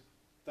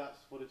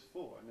that's what it's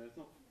for. I mean, it's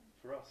not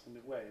for us in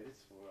a way; it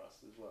is for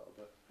us as well,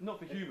 but not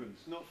for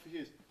humans. Not for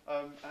humans.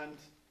 And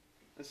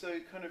so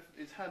it kind of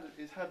it's had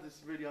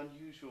this really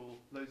unusual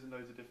loads and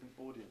loads of different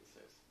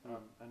audiences,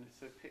 and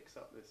so it picks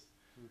up this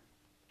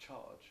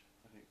charge.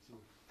 I think. So.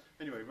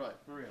 Anyway, right,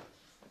 Maria.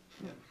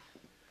 Yeah.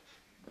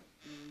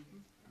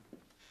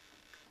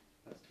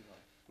 That's too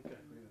high.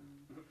 Okay.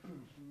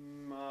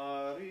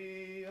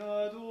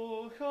 Maria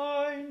durch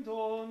ein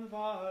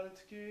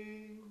Donwald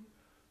ging,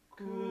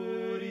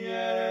 Kyrie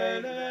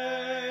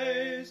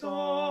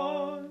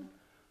eleison.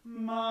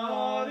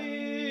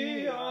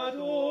 Maria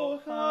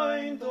durch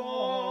ein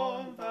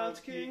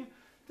Donwald ging,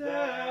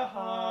 der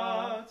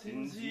hat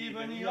in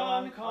 7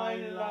 Jahren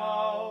kein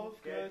Lauf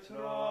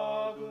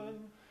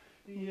getragen.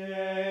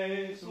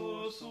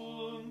 Jesus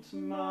und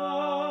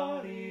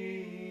Maria.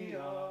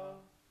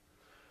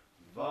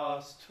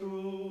 Was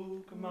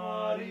trug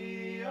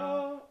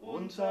Maria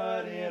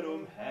unter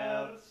ihrem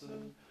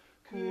Herzen?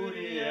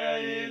 Kyrie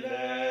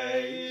eleison.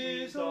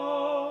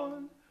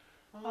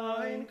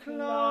 Ein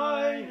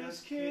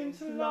kleines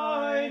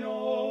Kindlein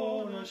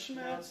ohne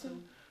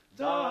Schmerzen,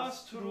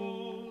 das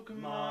trug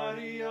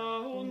Maria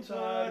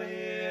unter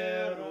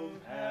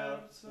ihrem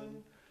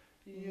Herzen.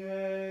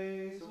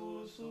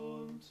 Jesus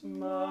und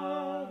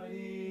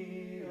Maria.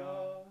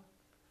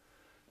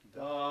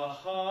 Da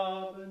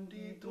haben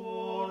die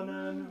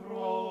Dornen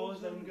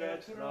Rosen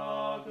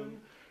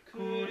getragen,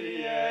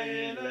 Kyrie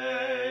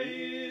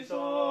eleison.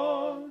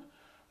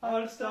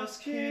 Als das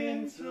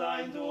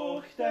Kindlein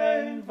durch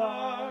den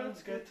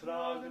Wald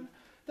getragen,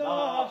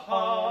 da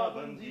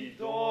haben die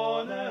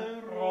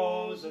Dornen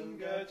Rosen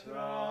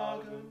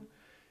getragen.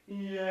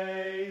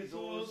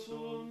 Jesus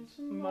und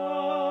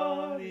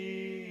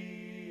Maria.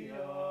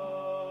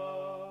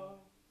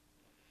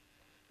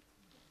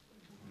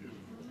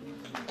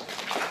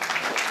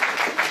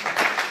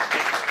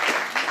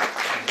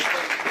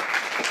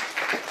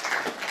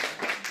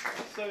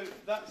 So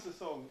that's the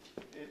song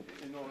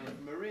in honor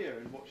of Maria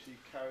and what she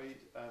carried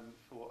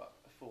for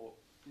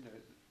you know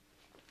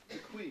the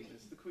Queen.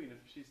 It's the Queen of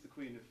she's the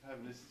Queen of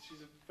Heaven.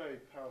 She's a very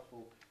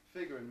powerful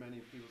figure in many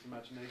people's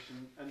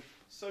imagination, and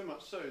so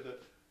much so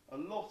that a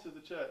lot of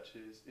the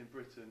churches in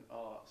Britain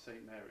are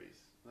St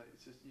Mary's. Like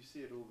it's just, you see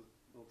it all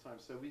the time.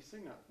 So we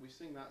sing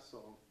that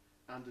song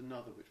and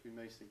another which we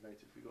may sing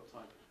later if we've got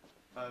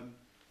time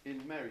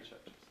in Mary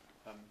churches.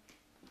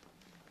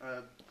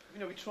 You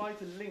know, we try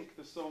to link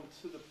the song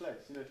to the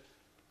place, you know,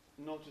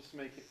 not just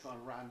make it kind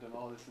of random,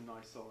 oh, it's a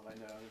nice song, I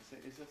know, I'm going to sing.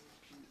 It's just,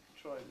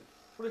 try this.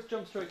 Well, let's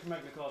jump straight to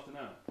Magna Carta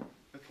now.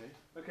 Okay.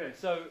 Okay,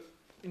 so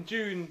in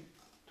June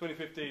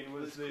 2015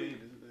 was Queen,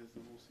 isn't there? There's the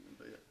Walsingham,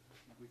 but yeah.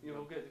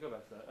 We'll go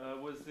back to that.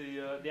 Was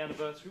the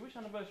anniversary, which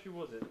anniversary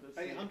was it?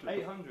 800.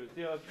 800,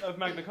 yeah, of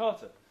Magna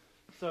Carta.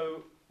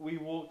 So we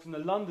walked from the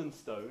London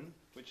Stone,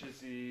 which is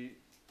the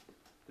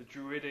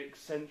Druidic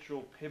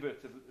central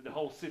pivot of the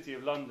whole city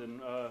of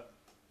London.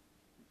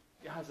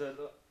 It has an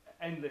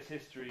endless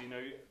history, you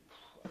know.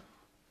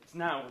 It's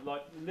now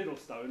like Little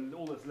Stone,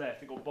 all that's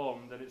left, it got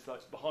bombed, and it's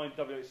like behind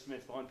W.H.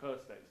 Smith, behind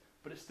Perspex.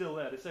 But it's still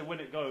there. They say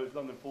when it goes,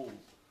 London falls.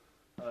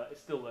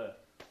 It's still there.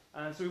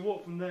 And so we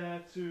walked from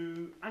there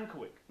to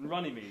Ankerwick and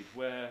Runnymede,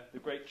 where the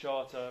Great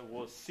Charter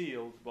was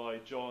sealed by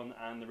John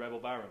and the rebel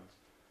barons.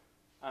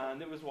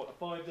 And it was, what, a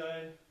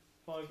 5-day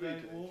walk?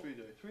 3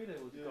 days. 3 days,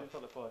 Yeah. I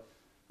felt like 5.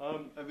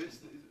 And it's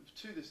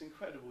to this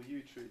incredible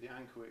yew tree, the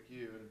Ankerwick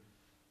yew, and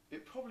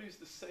it probably was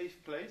the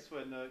safe place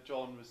when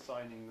John was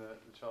signing the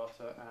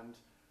charter, and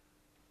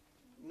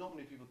not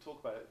many people talk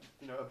about it.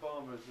 You know,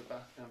 Obama as the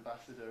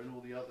ambassador and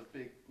all the other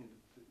big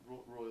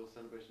royal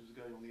celebrations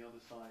were going on the other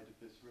side of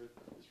this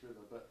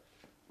river, but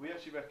we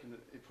actually reckon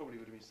that it probably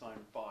would have been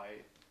signed by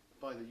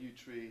the yew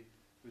tree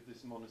with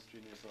this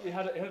monastery nearby. It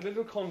had a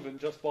little convent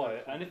just by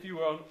it, and if you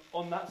were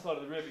on that side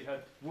of the river, you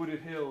had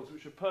wooded hills,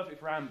 which were perfect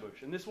for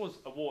ambush. And this was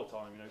a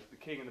wartime, you know, the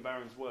king and the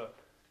barons were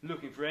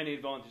looking for any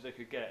advantage they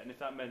could get, and if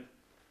that meant,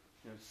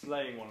 you know,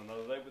 slaying one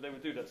another, they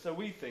would do that. So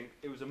we think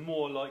it was a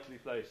more likely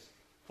place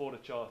for the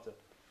charter.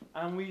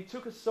 And we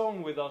took a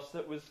song with us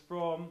that was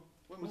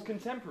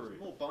contemporary.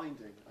 More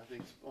binding, I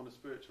think, on a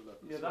spiritual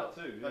level. Yeah, as that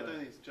well. too. I Yeah. don't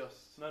think it's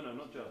just. No,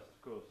 not just,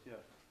 of course.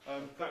 Yeah.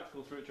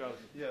 Practical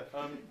spirituality. Yeah.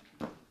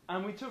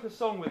 And we took a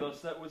song with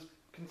us that was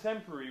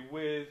contemporary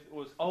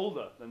was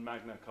older than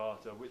Magna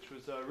Carta, which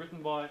was not written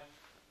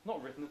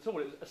at all,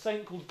 it was a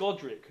saint called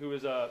Godric, who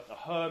was a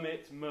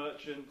hermit,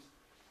 merchant,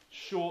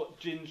 short,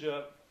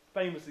 ginger,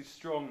 famously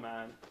strong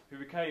man, who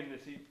became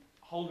this, he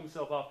holed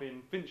himself up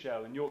in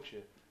Finchale in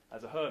Yorkshire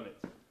as a hermit.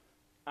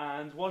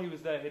 And while he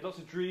was there, he had lots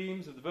of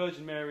dreams of the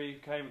Virgin Mary, who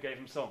came and gave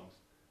him songs.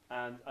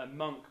 And a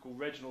monk called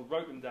Reginald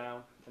wrote them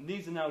down, and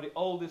these are now the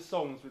oldest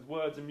songs with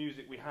words and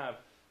music we have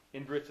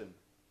in Britain.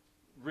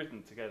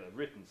 Written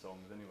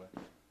songs anyway,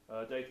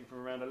 dating from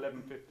around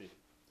 1150.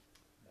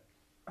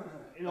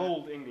 In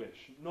Old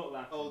English, not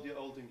Latin. Old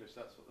English,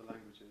 that's what the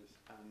language is.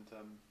 And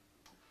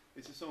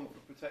it's a song for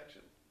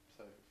protection,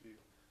 so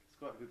it's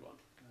quite a good one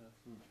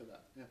for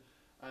that. Yeah.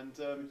 And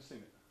sing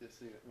it. Yeah,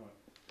 sing it. Right.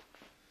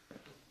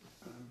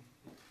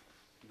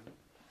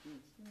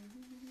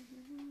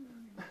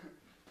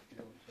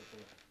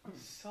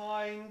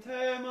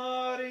 Sainte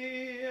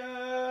Maria,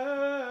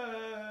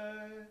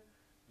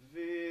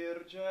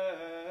 Virgine,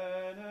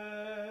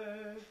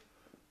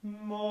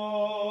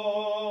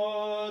 Mode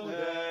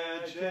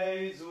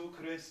Jesu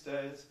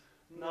Christes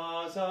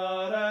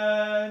Nazarene,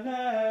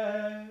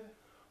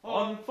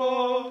 on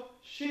for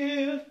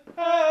shield,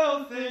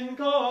 health in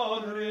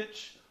God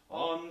rich,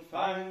 on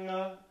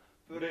fanger,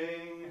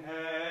 bring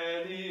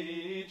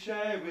helice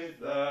with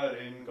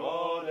therein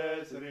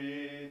Godes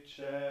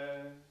riche.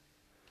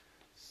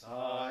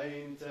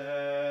 Sainte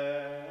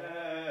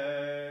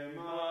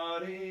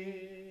Mariae,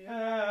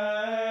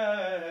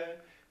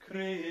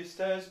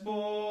 Christes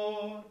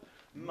born,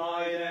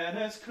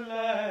 meines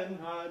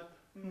Klenhad,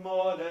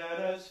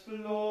 modernas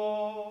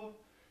flor,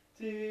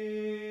 Tyriae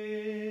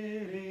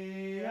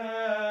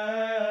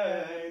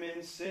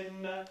min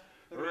sinne,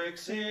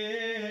 rix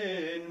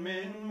in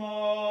min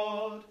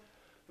mod,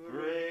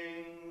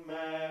 bring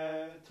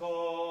me to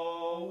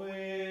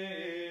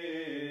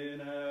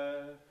winne,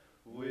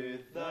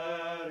 with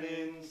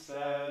therein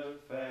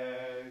selfe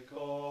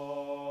God.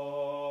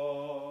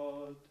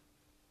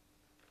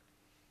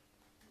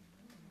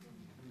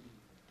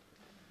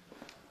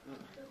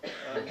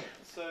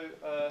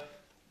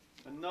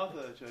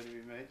 Another journey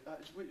we made,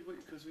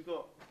 because we've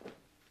got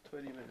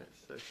 20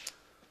 minutes, so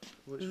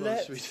which one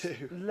should we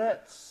do?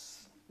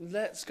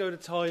 Let's go to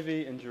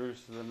Tyre and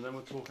Jerusalem, and then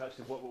we'll talk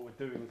actually what we're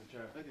doing as a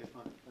church. Okay,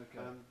 fine.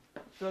 Okay.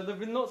 So there have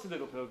been lots of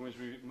little pilgrimages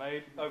we've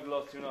made over the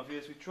last 2.5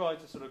 years. We try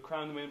to sort of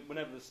cram them in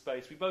whenever there's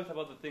space. We both have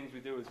other things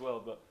we do as well,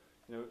 but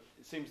it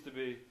seems to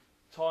be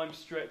time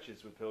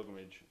stretches with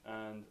pilgrimage,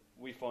 and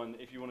we find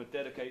that if you want to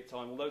dedicate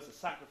time, although it's a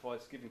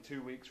sacrifice giving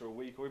 2 weeks or a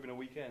week or even a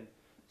weekend,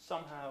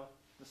 somehow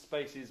the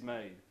space is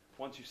made.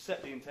 Once you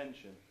set the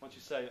intention, once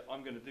you say,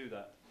 I'm going to do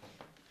that,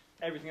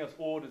 everything else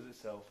orders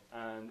itself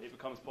and it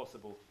becomes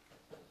possible.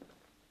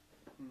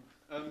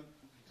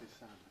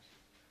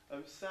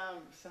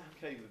 Sam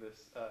came with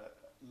us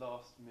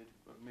last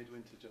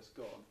midwinter just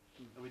gone,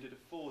 and we did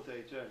a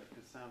 4-day journey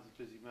because Sam's a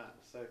busy man.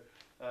 So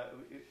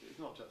it's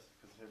not just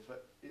because of him,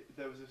 but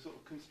there was a sort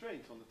of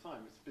constraint on the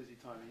time. It's a busy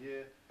time of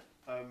year,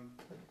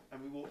 and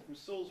we walked from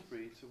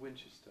Salisbury to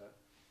Winchester,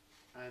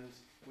 and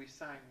we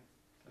sang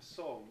a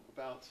song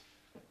about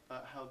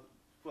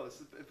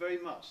it's very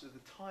much at the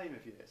time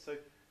of year. So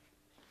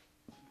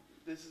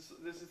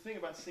there's a thing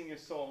about singing a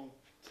song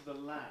to the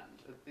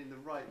land in the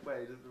right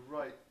way, the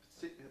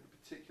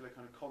particular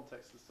kind of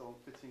context of the song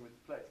fitting with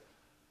the place.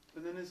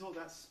 And then there's all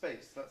that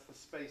space, that's the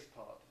space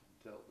part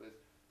dealt with,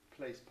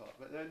 place part.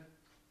 But then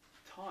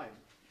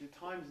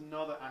time's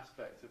another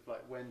aspect of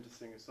like when to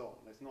sing a song.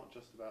 It's not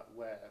just about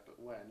where, but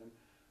when.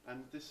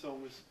 And this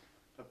song was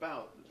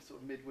about sort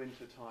of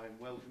midwinter time,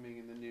 welcoming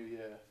in the new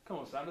year. Come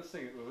on, Sam, let's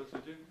sing it with us,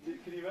 would you?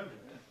 Can you remember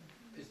it?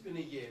 It's been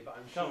a year, but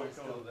I'm sure it's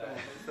still there.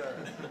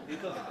 He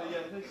doesn't.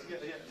 Yeah.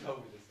 Told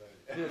me this though.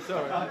 Yeah,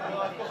 sorry.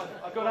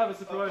 I've got to have a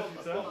surprise for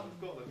you, sir.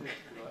 I've got the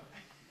picture, right?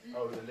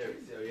 Oh, the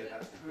lyrics. Oh, yeah,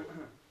 that's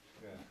important.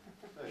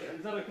 Yeah.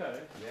 Is that okay?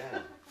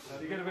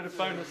 Yeah. You get a bit of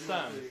bonus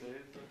Sam.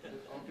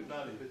 I'll give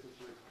that a bit of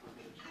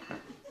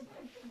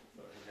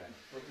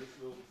Okay.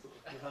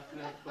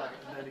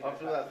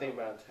 After that thing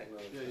about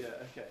technology.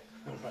 Yeah, okay.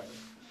 Right.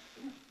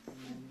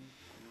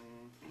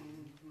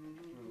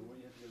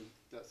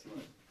 That's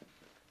right.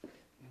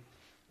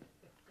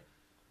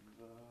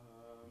 The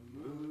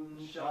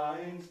moon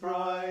shines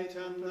bright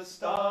and the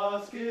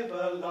stars give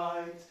a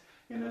light.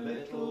 In a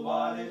little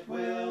while it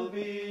will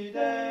be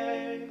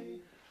day.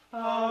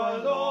 Our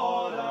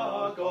Lord,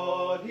 our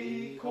God,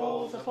 He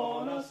calls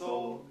upon us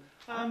all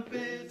and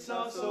bids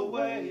us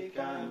awake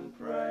and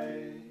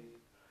pray.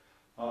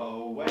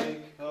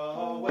 Awake,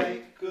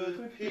 awake,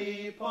 good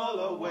people,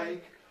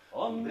 awake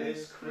on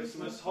this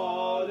Christmas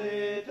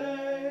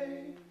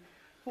holiday.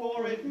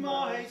 For it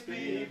might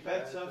be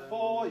better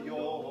for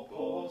your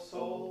poor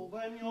soul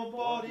when your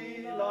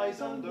body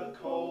lies under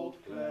cold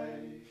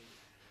clay.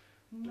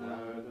 Now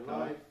the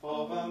life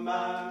of a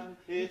man,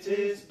 it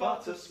is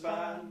but a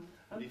span,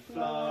 and he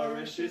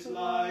flourishes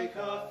like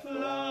a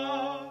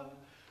flower.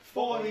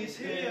 For he's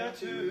here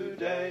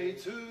today,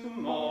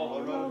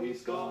 tomorrow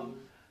he's gone,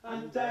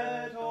 and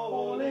dead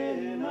all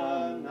in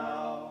an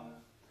hour.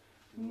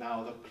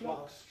 Now the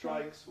clock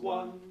strikes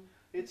 1,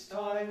 it's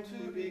time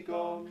to be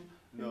gone,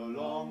 no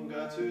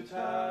longer to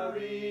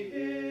tarry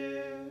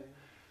here.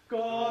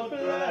 God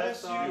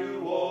bless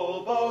you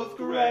all, both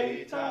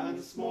great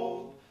and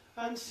small,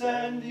 and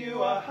send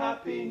you a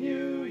happy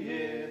new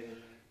year.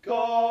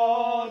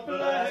 God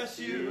bless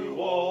you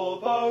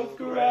all, both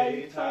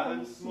great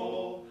and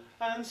small,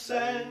 and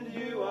send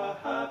you a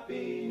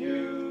happy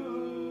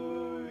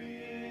new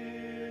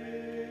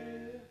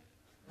year.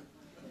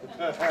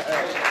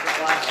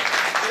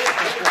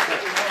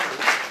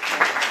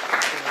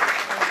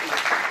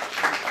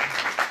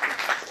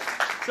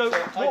 So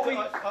what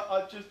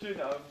I just do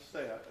that. I'll just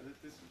say that.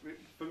 This,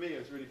 for me, it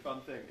was a really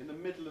fun thing. In the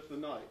middle of the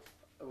night,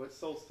 when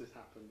solstice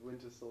happened,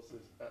 winter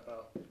solstice,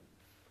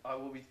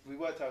 we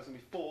worked out it was going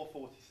to be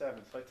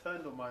 4:47. So I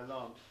turned on my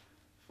alarm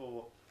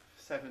for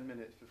 7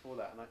 minutes before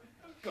that, and I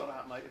got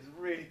out, and it was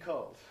really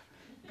cold.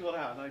 Got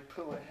out, and I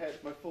put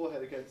my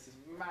forehead against this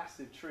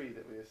massive tree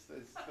that this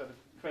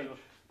kind of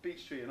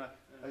beech tree, and I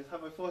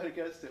had my forehead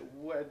against it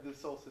when the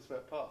solstice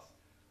went past.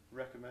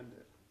 Recommend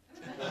it.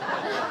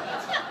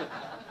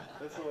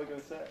 That's all I'm going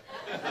to say.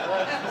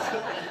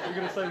 You're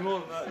going to say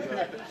more than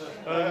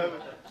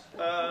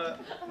that.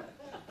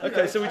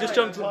 Okay, so we just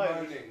jumped in.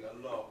 Moaning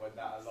a lot when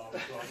that alarm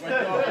clock went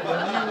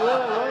You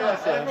were,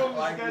 Everyone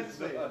was against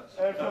me.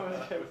 Everyone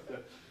was against me.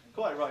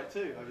 Quite right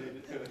too. I mean,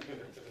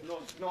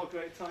 it's not a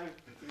great time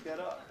to get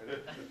up.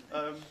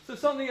 So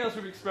something else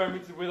we've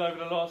experimented with over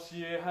the last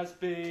year has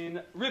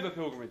been river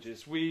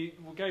pilgrimages. We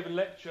gave a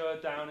lecture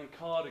down in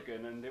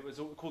Cardigan, and it was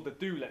called the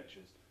Do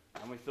Lectures.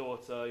 And we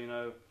thought,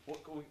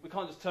 we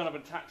can't just turn up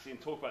in a taxi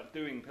and talk about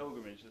doing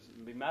pilgrimage. This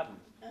would be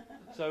madness.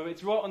 So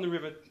it's right on the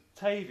River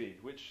Tavy,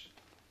 which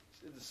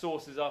the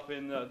source is up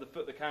in the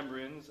foot of the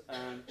Cambrians.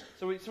 And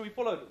so we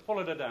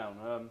followed her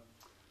down,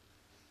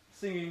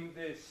 singing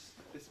this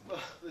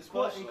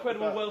quite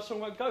incredible Welsh song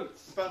about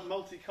goats. It's about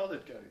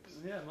multicoloured goats.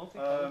 Yeah,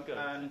 multicoloured goats.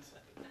 And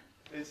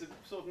it's a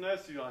sort of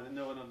nursery rhyme that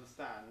no one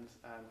understands,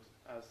 and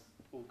as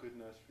all good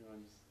nursery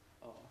rhymes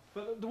are.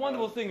 But the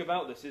wonderful thing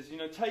about this is,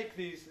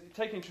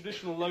 taking a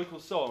traditional local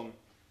song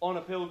on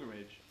a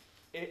pilgrimage,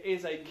 it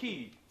is a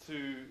key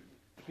to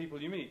the people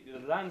you meet, the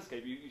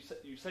landscape.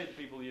 You say to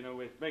people,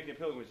 we're making a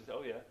pilgrimage, they say,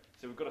 oh yeah,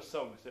 so we've got a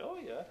song, they say, oh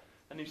yeah,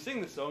 and you sing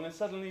the song, and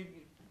suddenly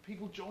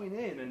people join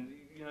in, and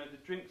the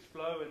drinks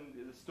flow, and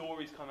the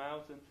stories come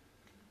out, and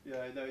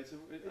yeah, no,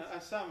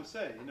 as Sam was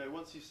saying,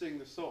 once you sing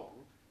the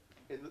song,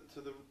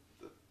 to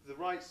the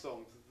right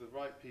songs, to the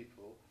right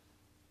people,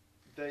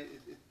 the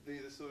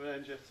sort of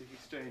energetic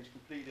exchange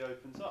completely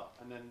opens up,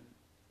 and then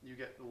you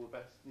get all the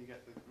best, you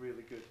get the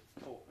really good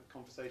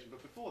conversation.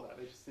 But before that,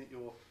 they just think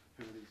you're,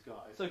 who are these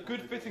guys? So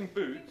good fitting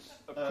boots,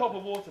 a proper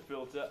water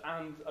filter,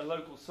 and a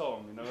local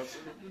song.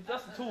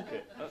 That's the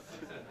toolkit.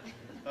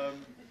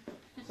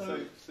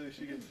 So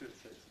she gets to it.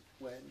 Says,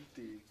 "When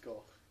die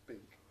goch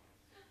bink."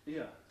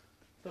 Yeah.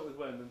 Start with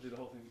when, and do the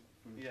whole thing.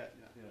 Yeah.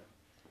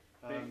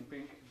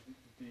 Bink,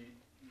 di,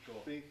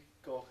 goch. Bink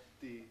goch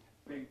di.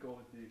 Bink,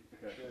 goch, di.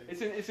 Okay.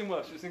 It's in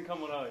Welsh. It's in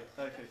Come On I.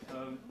 Okay.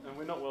 And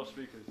we're not Welsh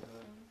speakers.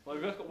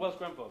 We've got Welsh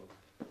grandfathers.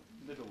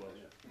 Little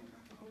Welsh.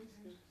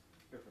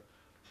 Go for it.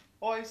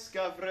 Oes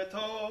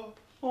gafreto,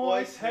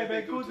 oes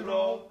hebe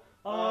gudro,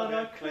 ar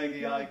y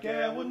clegiau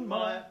gewyn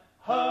mae,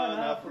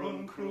 hynaf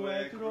rhwng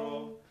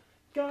crwegro.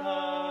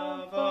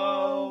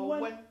 Gafo,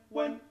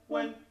 wen,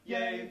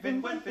 ye,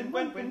 fin, wen,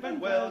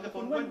 wel,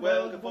 gafon,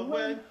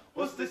 wen,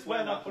 was this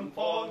wen up on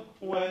pon,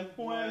 wen.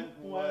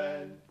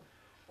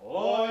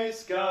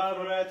 Oes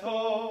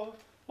gafreto,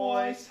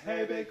 oes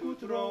hebe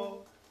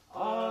gudro,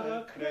 ar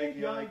y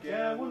clegiau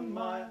gewyn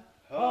mae,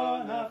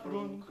 hynaf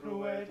rhwng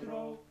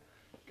crwegro.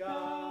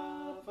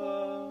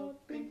 Gafo,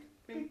 bink,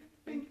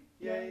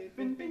 yay,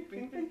 fin,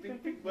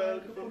 well,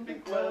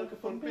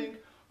 gafon, bink,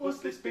 was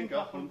this bink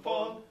up on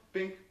fon,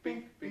 bink,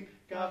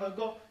 gafo,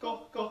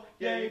 go,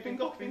 yay, fin,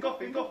 well,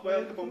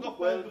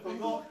 gafon,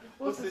 go,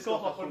 was this go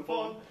up on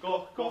fon,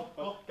 go,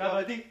 gafo,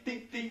 di,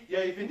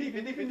 yay, fin,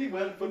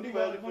 well, gafon,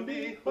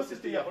 di, was this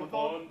di up on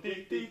fon,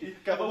 di,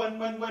 gafo,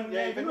 when,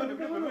 yay, fin, well,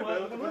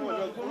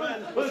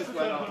 was this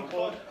well up on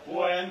fon,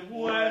 when.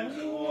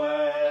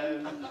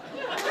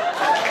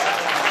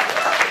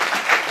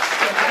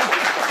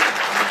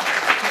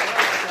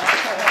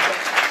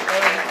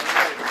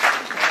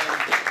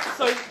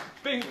 So,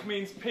 bink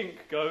means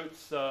pink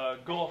goats,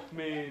 goth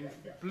means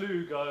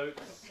blue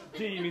goats,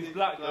 D means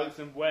black goats,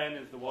 and wen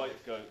is the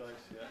white goat.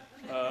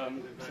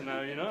 So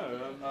now you know.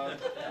 I'm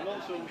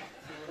not sure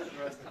the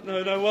rest.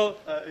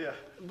 Yeah.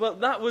 But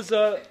that was,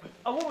 what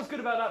was good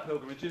about that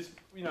pilgrimage is,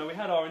 we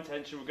had our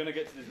intention, we're going to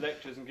get to these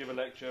lectures and give a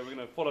lecture, we're going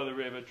to follow the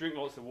river, drink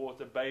lots of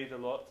water, bathe a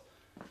lot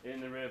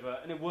in the river,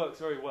 and it works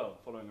very well,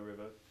 following a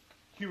river.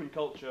 Human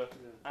culture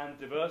and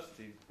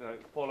diversity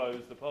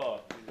follows the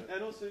path.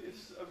 And also,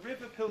 it's a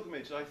river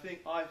pilgrimage. I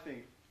think, my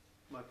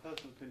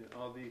personal opinion,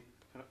 are the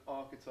kind of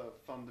archetype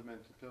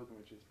fundamental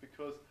pilgrimages,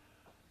 because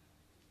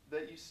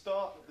that you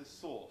start at the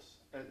source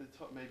at the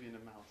top, maybe in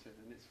a mountain,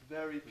 and it's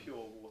very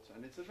pure water,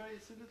 and it's a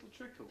little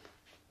trickle,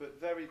 but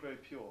very, very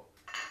pure,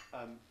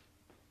 like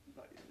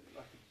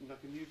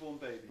a newborn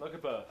baby, like a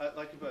birth,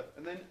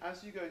 and then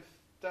as you go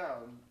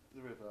down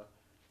the river,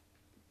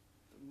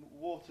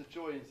 water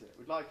joins it,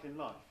 like in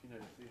life, so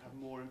you have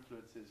more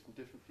influences from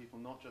different people,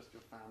 not just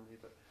your family,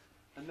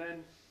 and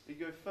then you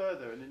go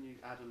further, and then you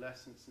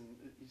adolescence, and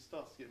you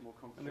start to get more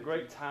complicated. And the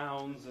great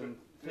towns and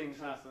things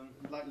happen.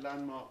 Like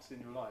landmarks in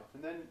your life.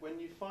 And then when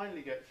you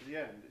finally get to the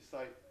end, it's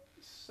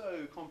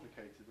so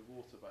complicated, the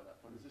water by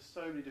that point. There's just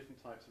so many different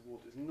types of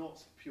water. It's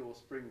not pure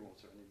spring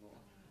water anymore,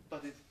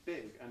 but it's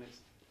big, and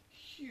it's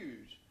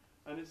huge,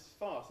 and it's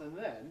fast, and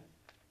then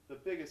the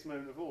biggest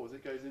moment of all is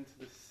it goes into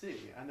the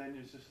sea, and then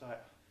you're just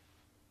like,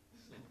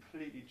 this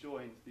completely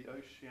joins the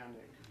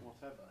oceanic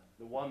whatever.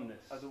 The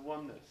oneness. The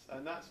oneness.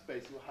 And that's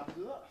basically what happens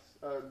with us.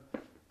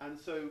 And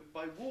so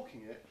by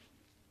walking it,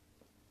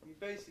 you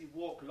basically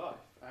walk life,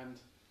 and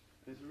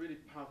it's a really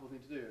powerful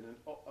thing to do. And then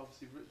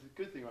obviously the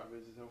good thing about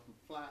rivers is they're often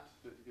flat,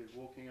 that you go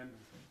walking, and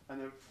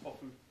there are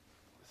often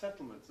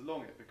settlements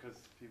along it because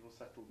people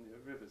settled near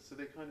rivers. So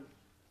they've got a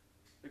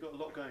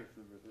lot going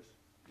for the rivers.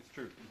 It's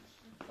true.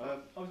 I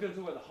was going to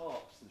talk about the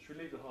harps. Should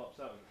we leave the harps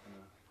out of it for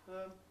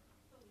now?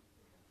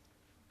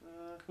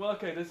 Well,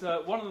 okay, there's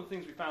one of the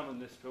things we found on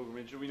this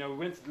pilgrimage. We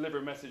went to deliver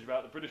a message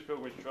about the British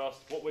Pilgrimage Trust,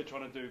 what we're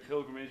trying to do,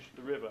 pilgrimage,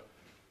 the river.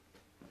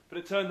 But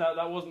it turned out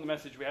that wasn't the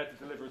message we had to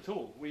deliver at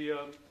all. We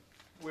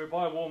were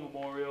by a war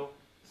memorial,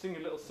 singing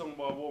a little song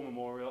by a war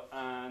memorial,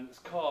 and this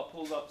car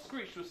pulled up,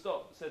 screeched to a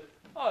stop, and said,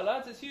 "Oh,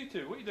 lads, it's you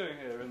two. What are you doing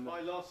here?" And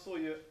I last saw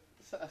you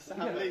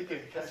Sam Lee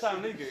gig. A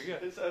Sam Lee gig, yeah.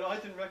 I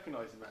didn't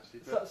recognise him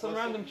actually. So, some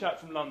random chap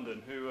from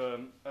London who,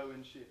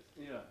 Owen Shears.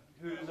 yeah,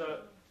 who's,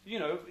 you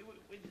know,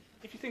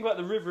 if you think about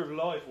the river of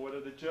life or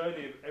the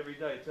journey of every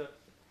day,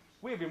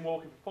 we've been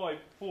walking for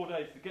 4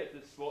 days to get to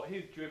this spot.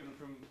 He's driven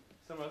from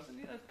somewhere else. And,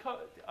 you know,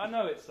 I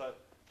know it's like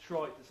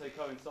trite to say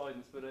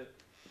coincidence, but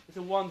it's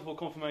a wonderful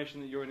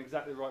confirmation that you're in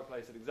exactly the right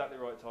place at exactly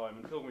the right time,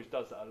 and pilgrimage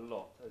does that a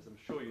lot, as I'm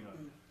sure you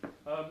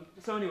know.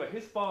 So anyway,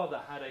 his father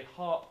had a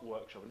harp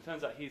workshop, and it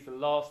turns out he's the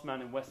last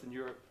man in Western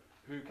Europe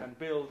who can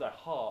build a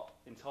harp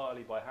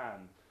entirely by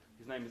hand.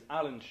 His name is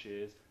Alan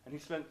Shears, and he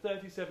spent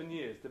 37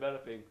 years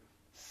developing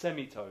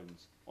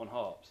semitones on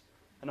harps.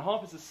 And the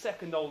harp is the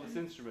second oldest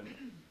instrument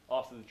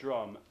after the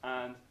drum,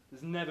 and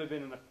there's never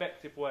been an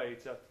effective way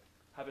to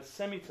have a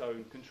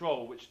semitone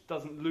control which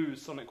doesn't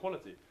lose sonic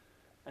quality.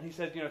 And he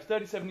said,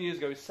 37 years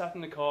ago, he sat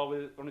in the car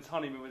on his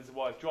honeymoon with his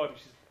wife, driving.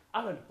 She said,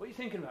 "Alan, what are you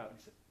thinking about?"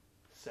 He said,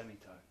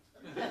 "Semitones."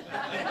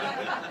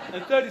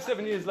 And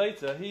 37 years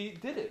later, he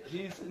did it.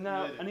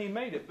 And he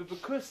made it. But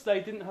because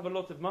they didn't have a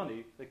lot of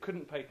money, they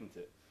couldn't patent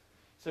it.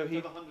 So he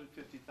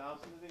 150,000,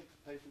 I think, to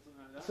patent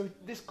something like that. So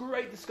this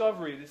great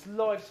discovery, this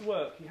life's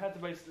work, he had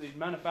to basically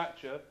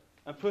manufacture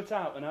and put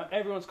out, and now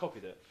everyone's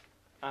copied it.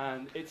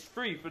 And it's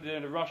free for the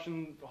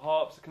Russian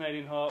harps, the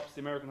Canadian harps, the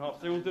American harps.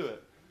 They all do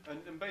it.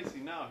 And basically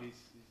now he's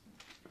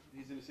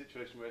in a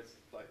situation where it's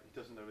like he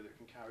doesn't know whether it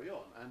can carry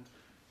on.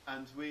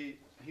 And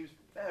he was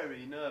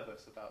very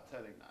nervous about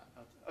telling that.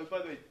 Oh, by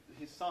the way,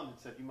 his son had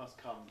said, "You must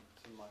come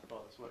to my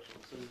father's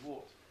workshop." So he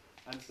walked.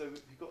 And so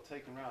he got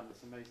taken around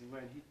this amazing way.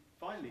 And he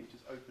finally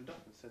just opened up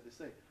and said this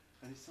thing.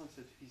 And his son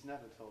said he's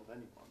never told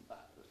anyone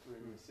that we're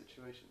in this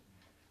situation.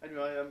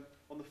 Anyway,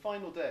 on the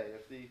final day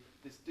of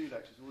this do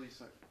lectures, all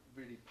these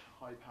really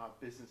high-powered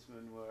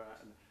businessmen were at,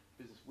 and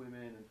business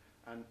women,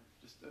 and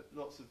just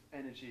lots of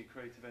energy,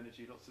 creative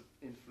energy, lots of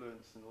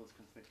influence, and all this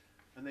kind of thing.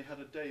 And they had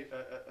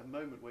a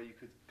moment where you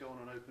could go on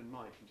an open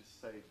mic and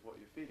just say what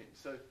you're feeling.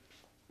 So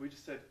we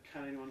just said,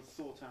 "Can anyone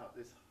sort out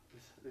this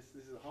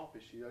is a harp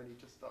issue only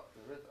just up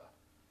the river?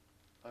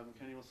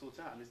 Can anyone sort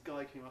it out?" And this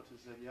guy came up to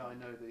us and said, "Yeah, I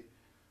know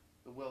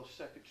the Welsh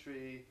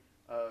secretary.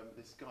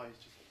 This guy's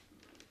just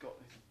got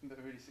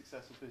a really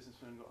successful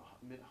businessman, got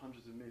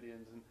hundreds of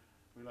millions." And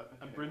we're like,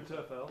 okay, And Bryn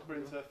Terfel.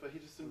 He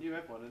just knew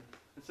everyone,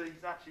 and so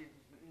he's actually,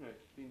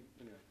 been,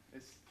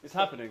 It's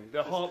happening.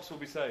 The harps will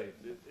be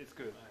saved. It's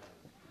good.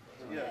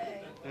 Yeah.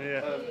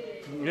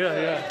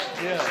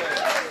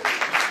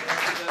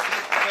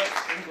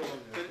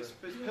 But it's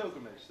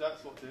pilgrimage.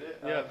 That's what did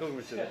it. Yeah,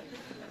 pilgrimage did it.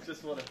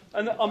 Just want to.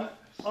 And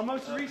our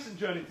most recent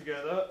journey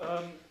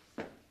together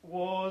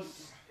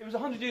was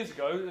 100 years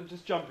ago. I'm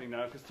just jumping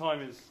now because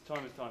time is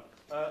time.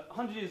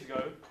 100 years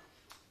ago,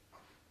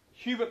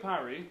 Hubert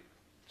Parry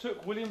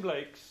took William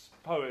Blake's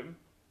poem,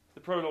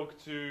 the prologue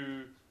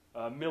to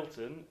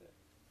Milton,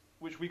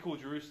 which we call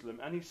Jerusalem,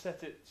 and he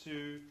set it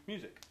to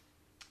music.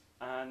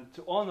 And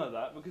to honour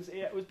that, because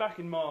it was back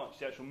in March,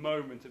 the actual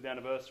moment of the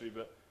anniversary,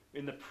 but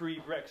in the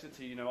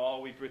pre-Brexity,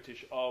 are we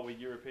British, are we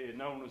European?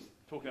 No one was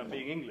talking about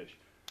being English.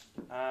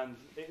 And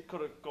it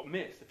kind of got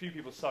missed. A few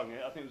people sung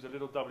it. I think it was a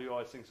little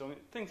WI sing-song.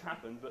 Things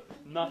happened, but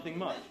nothing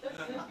much.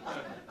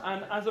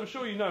 And as I'm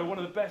sure you know, one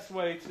of the best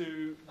ways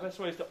to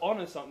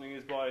honour something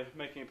is by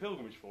making a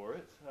pilgrimage for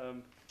it.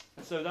 And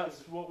so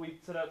that's what we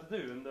set out to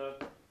do. And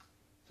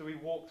so we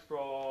walked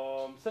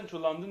from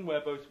central London,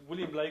 where both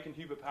William Blake and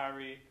Hubert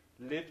Parry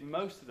lived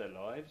most of their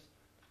lives,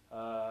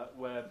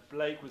 where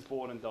Blake was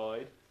born and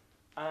died.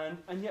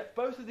 And yet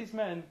both of these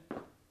men,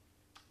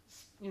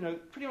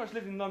 pretty much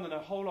lived in London their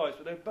whole lives,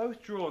 but they're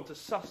both drawn to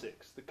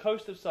Sussex, the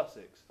coast of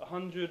Sussex,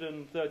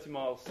 130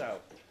 miles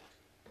south.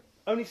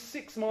 Only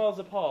 6 miles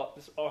apart,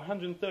 or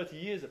 130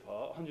 years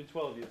apart,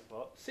 112 years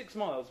apart, 6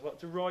 miles apart,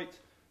 to write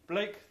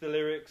Blake the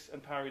lyrics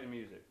and Parry the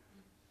music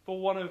for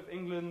one of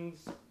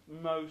England's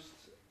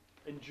most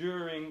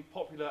enduring,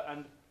 popular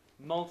and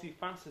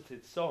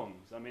multifaceted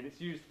songs. I mean,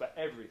 it's used for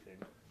everything,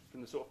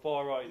 from the sort of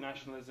far-right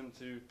nationalism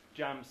to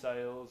jam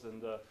sales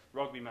and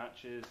rugby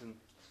matches and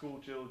school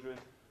children.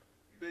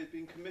 They'd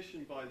been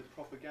commissioned by the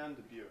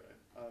Propaganda Bureau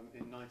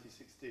in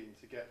 1916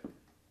 to get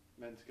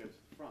men to go to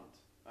the front,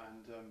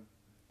 and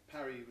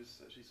Parry was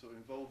actually sort of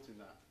involved in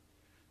that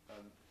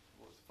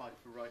Fight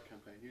for Right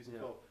campaign. He was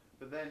involved,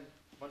 but then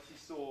once he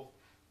saw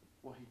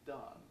what he'd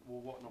done, or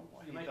what not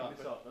what he'd done.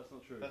 This up. That's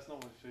not true. That's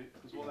not what's true,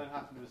 because what then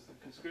happened was the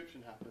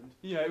conscription happened.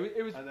 Yeah,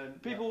 it was. And then,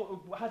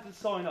 people had to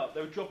sign up.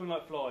 They were dropping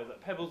like flies, like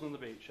pebbles on the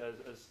beach,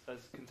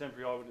 as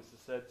contemporary eyewitnesses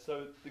said.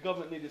 So the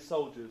government needed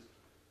soldiers.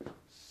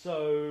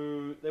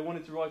 So they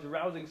wanted to write a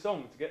rousing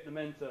song to get the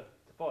men to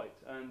fight,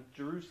 and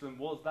Jerusalem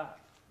was that.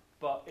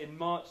 But in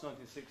March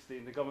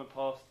 1916, the government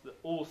passed that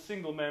all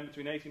single men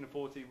between 18 and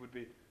 40 would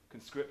be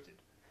conscripted.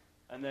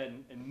 And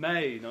then in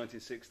May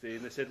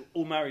 1916, they said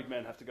all married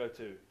men have to go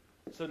too.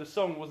 So the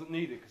song wasn't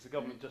needed because the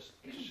government just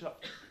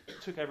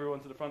took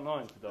everyone to the front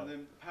lines to die. And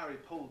then Parry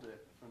pulled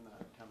it from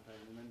that campaign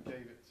and then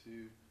gave it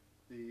to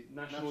the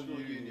National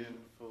Union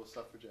for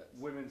Suffragettes.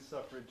 Women's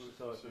Suffrage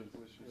Society.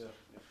 Yeah.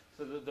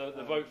 So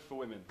the Vote for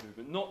Women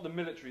movement, not the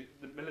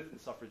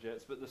militant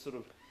suffragettes, but the sort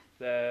of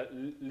their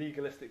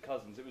legalistic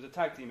cousins. It was a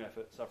tag team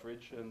effort,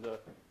 suffrage, and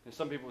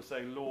some people were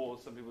saying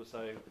laws, some people were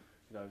saying,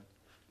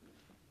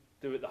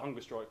 do it the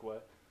hunger strike way,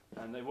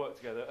 and they worked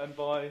together. And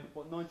by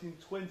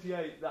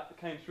 1928, that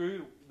came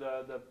through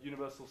the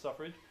universal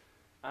suffrage,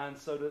 and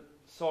so the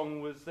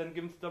song was then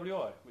given to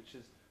WI, which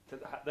is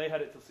they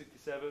had it till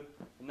 '67,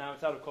 and now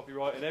it's out of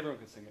copyright, and everyone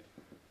can sing it.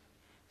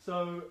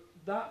 So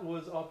that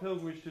was our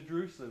pilgrimage to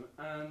Jerusalem,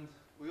 and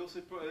we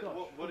also brought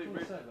what do you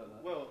want to say about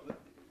that? Well,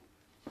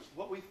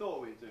 what we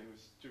thought we were doing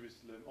was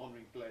Jerusalem,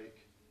 honouring Blake,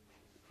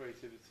 the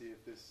creativity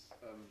of this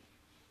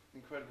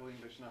incredible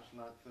English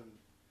national anthem,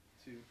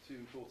 two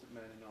important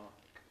men in our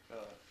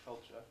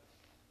culture.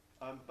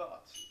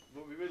 But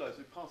what we realised,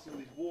 we're passing all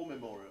these war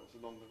memorials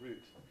along the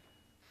route.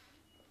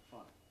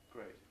 Fine,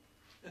 great.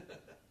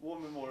 War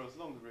memorials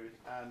along the route,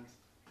 and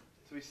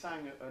so we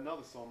sang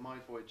another song, My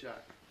Boy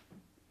Jack,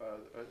 a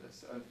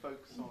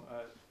folk song,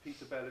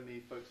 Peter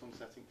Bellamy folk song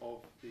setting of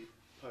the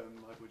poem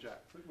My Boy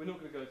Jack. We're not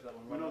going to go to that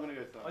one. We're not going to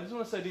go to that. I just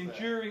want to say the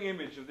enduring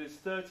image of this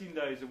 13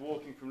 days of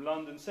walking from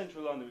London,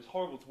 central London. It was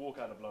horrible to walk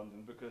out of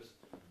London because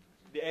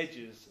the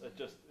edges are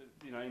just,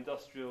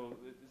 industrial.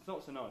 It's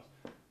not so nice.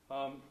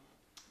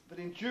 But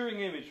the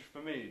enduring image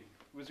for me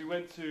was we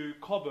went to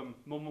Cobham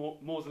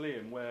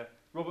Mausoleum, where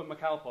Robert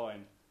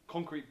McAlpine,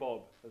 Concrete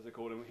Bob, as they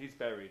call him, he's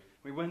buried.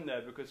 We went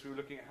there because we were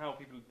looking at how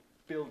people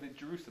builded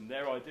Jerusalem,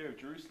 their idea of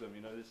Jerusalem,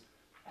 this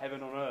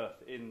heaven on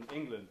earth in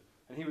England.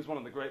 And he was one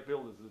of the great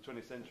builders of the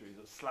 20th century,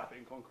 that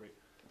slapping concrete.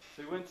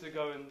 So we went to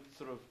go and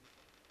sort of,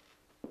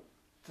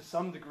 to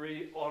some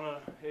degree, honour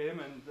him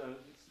and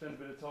spend a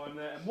bit of time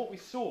there. And what we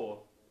saw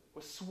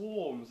were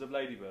swarms of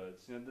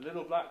ladybirds, the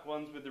little black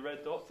ones with the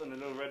red dots and the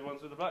little red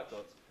ones with the black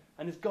dots.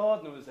 And his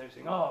gardener was there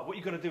saying, what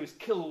you've got to do is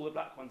kill all the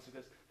black ones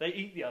because they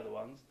eat the other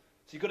ones.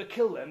 So you've got to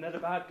kill them, they're the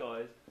bad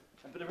guys.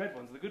 But the red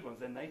ones are the good ones,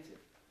 they're native.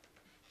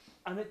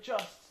 And it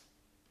just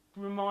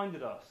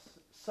reminded us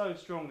so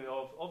strongly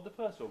of the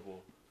First World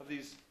War, of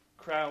these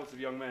crowds of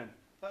young men.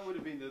 That would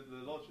have been the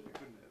logic,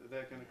 wouldn't it? That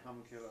they're going to come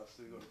and kill us,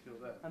 so we've got to kill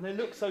them. And they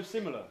look so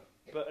similar,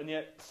 and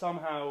yet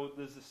somehow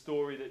there's a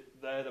story that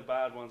they're the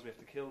bad ones, we have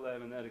to kill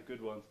them, and they're the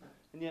good ones.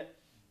 And yet,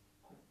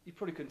 you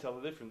probably couldn't tell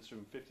the difference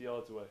from 50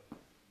 yards away,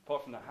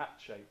 apart from the hat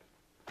shape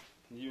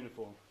and the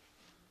uniform.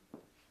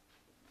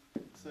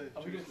 So,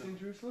 are we going to sing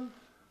Jerusalem?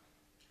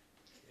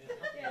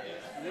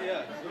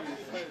 Yeah.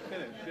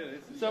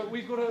 So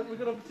we've got a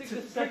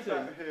particular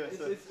setting.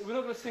 We're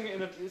not going to sing it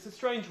it's a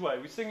strange way.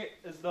 We sing it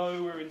as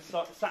though we're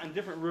sat in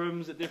different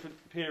rooms at different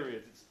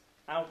periods. It's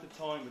out of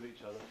time with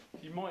each other.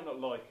 You might not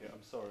like it,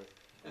 I'm sorry.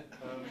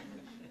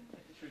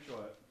 Should we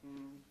try it?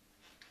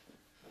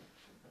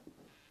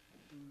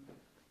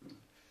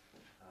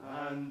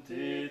 And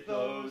did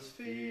those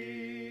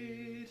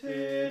feet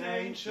in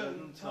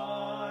ancient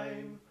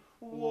time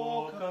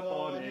walk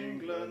upon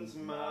England's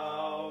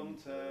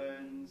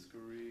mountains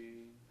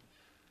green?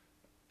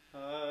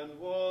 And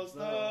was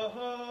the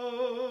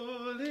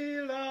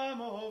holy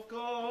Lamb of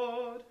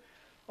God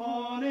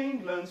on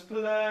England's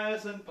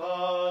pleasant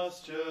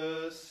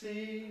pastures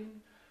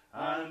seen?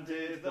 And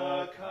did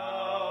the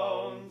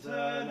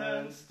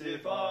countenance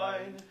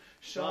divine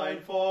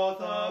shine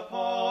forth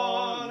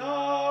upon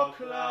our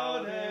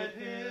clouded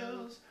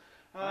hills?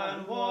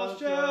 And was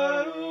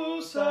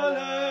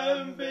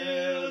Jerusalem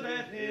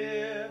builded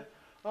here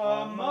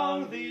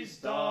among these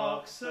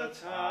dark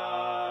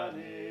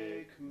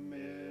satanic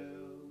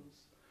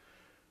mills?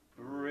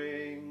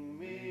 Bring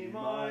me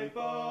my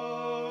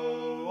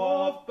bow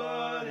of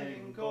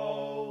burning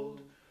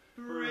gold,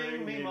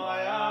 bring me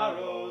my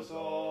arrows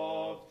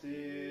of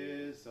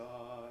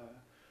desire,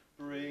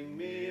 bring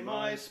me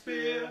my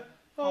spear,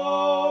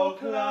 O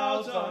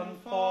clouds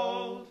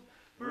unfold,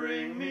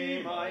 bring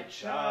me my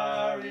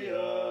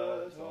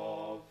chariot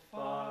of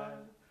fire.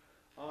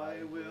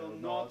 I will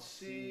not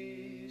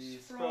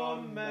cease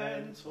from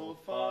mental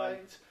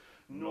fight,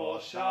 nor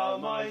shall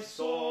my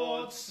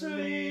sword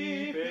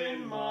sleep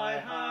in my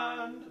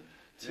hand,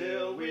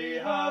 till we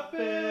have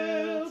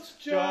built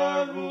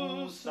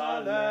Jerusalem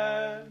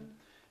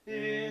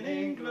in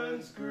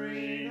England's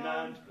green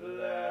and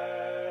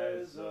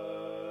pleasant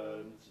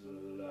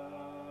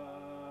land.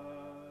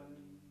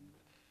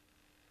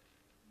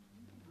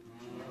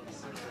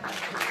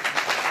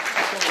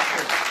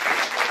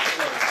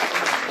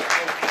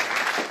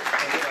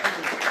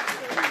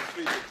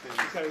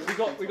 Okay,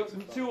 we got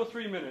 2 or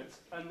 3 minutes,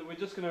 and we're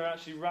just going to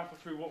actually rattle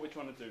through what we're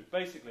trying to do.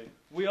 Basically,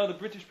 we are the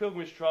British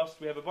Pilgrimage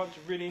Trust. We have a bunch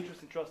of really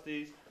interesting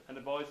trustees and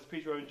advisors: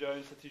 Peter Owen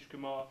Jones, Satish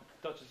Kumar,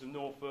 Duchess of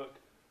Norfolk,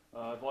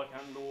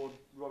 Viscount Lord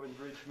Robin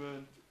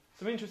Bridgman.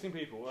 Some interesting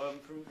people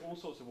from all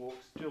sorts of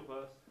walks. Jill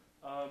Purse,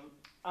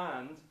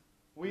 and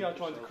we are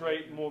trying to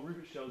create more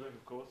Rupert Sheldrake,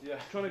 of course. Yeah.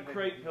 Trying to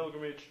create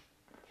pilgrimage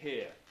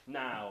here,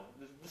 now.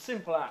 The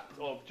simple act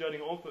of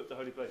journeying on foot to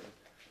holy places.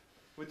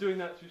 We're doing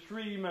that through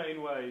 3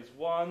 main ways.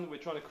 One, we're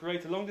trying to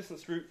create a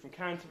long-distance route from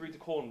Canterbury to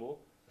Cornwall,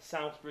 the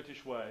South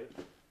British way,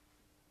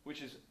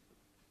 which is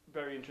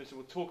very interesting.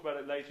 We'll talk about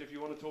it later. If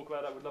you want to talk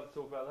about that, we'd love to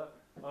talk about that.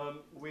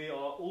 We are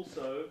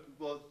also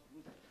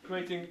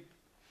creating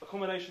a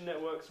accommodation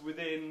networks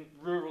within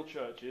rural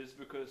churches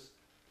because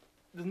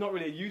there's not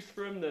really a use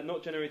for them. They're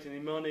not generating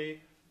any money.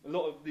 A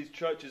lot of these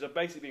churches are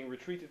basically being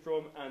retreated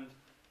from, and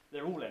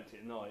they're all empty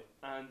at night.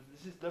 And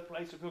this is the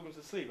place for pilgrims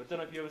to sleep. I don't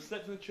know if you ever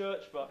slept in a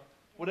church, but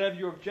whatever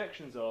your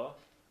objections are,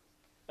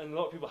 and a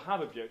lot of people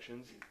have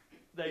objections,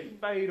 they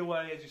fade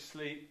away as you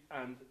sleep,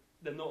 and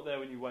they're not there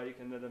when you wake,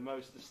 and they're the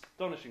most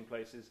astonishing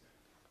places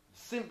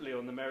simply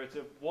on the merit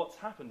of what's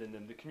happened in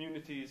them. The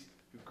communities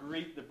who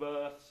greet the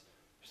births,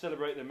 who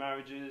celebrate their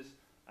marriages,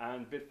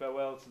 and bid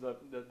farewell to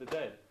the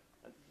dead.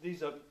 And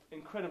these are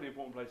incredibly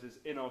important places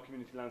in our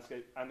community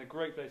landscape, and a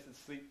great place to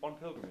sleep on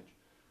pilgrimage.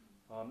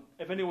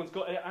 If anyone's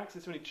got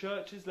access to any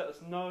churches, let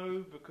us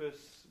know,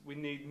 because we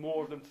need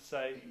more of them to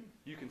say,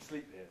 you can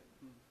sleep here.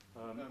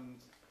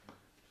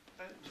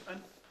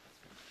 And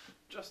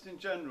just in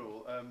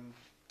general,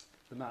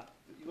 The map.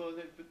 well,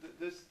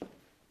 there's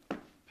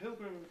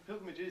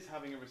pilgrimage is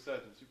having a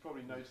resurgence. You're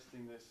probably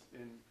noticing this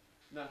in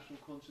national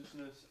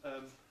consciousness,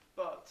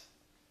 but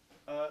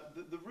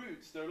the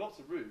routes, there are lots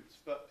of routes,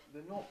 but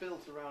they're not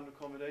built around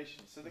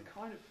accommodation, so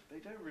they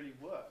don't really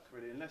work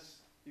really, unless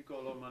you've got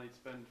a lot of money to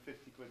spend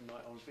 50 quid a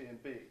night on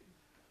B&B.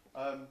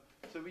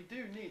 So we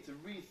do need to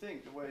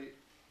rethink the way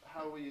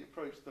how we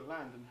approach the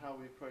land and how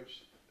we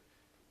approach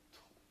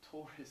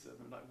tourism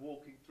and like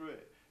walking through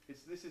it.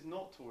 This is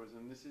not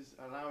tourism. This is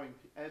allowing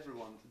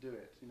everyone to do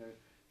it. You know,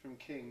 from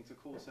king to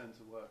call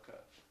centre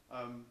worker.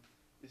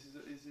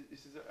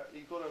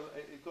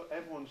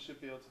 Everyone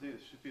should be able to do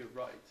this. Should be a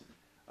right.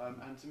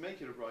 And to make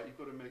it a right, you've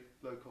got to make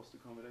low-cost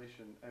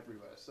accommodation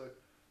everywhere. So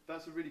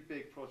that's a really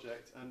big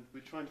project, and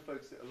we're trying to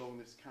focus it along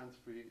this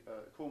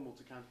Cornwall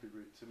to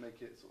Canterbury route to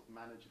make it sort of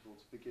manageable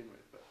to begin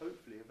with. But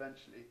hopefully,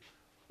 eventually,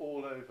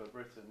 all over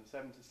Britain,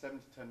 7 to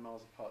 10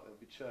 miles apart, there'll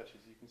be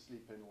churches you can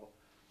sleep in, or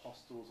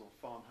hostels, or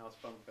farmhouse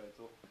bunk beds,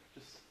 or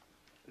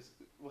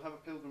we'll have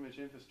a pilgrimage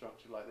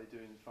infrastructure like they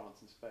do in France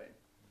and Spain.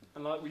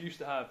 And like we used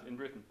to have in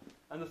Britain.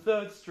 And the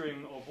third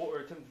string of what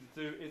we're attempting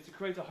to do is to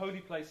create a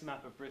holy place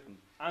map of Britain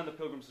and a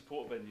pilgrim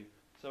support venue.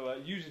 So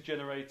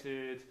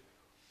user-generated,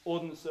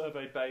 ordnance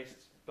survey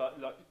based, but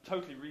like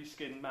totally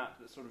reskinned map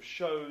that sort of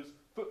shows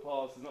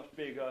footpaths is much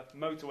bigger,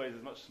 motorways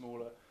is much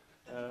smaller.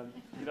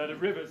 The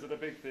rivers are the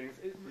big things.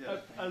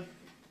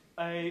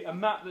 A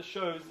map that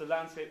shows the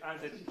landscape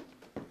as it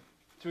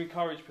to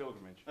encourage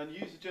pilgrimage. And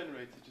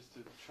user-generated, just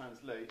to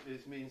translate,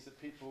 means that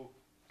people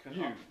can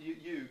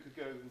you could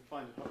go and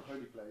find a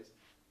holy place,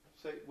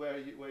 say where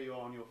you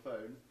are on your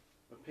phone,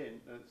 a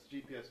pin, that's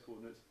GPS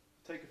coordinates,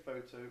 take a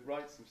photo,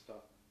 write some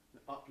stuff,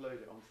 and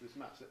upload it onto this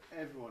map so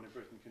everyone in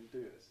Britain can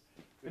do this.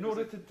 In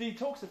order to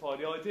detoxify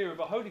the idea of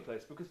a holy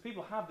place, because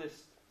people have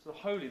this sort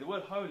of holy, the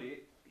word holy,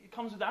 it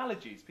comes with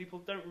allergies.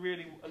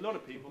 A lot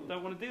of people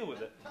don't want to deal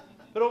with it.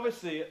 But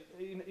obviously,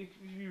 if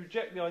you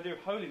reject the idea of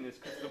holiness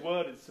because the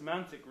word is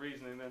semantic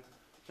reasoning,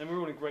 then we're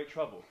all in great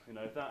trouble,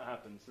 if that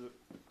happens. So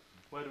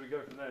where do we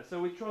go from there? So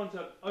we're trying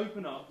to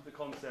open up the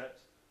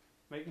concept,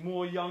 make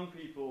more young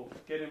people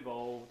get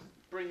involved.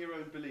 Bring your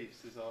own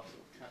beliefs is our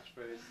sort of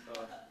catchphrase.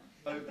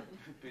 Open,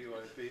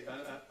 B-Y-O-B,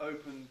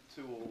 open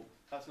to all.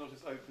 That's not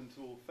just open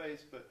to all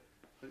faiths, but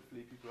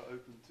hopefully people are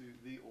open to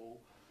the all.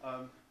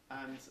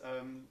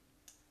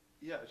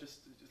 Just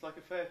like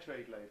a fair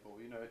trade label.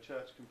 A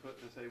church can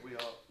say we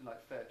are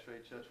like fair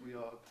trade church. We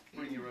are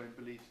bring your own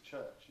beliefs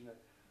church.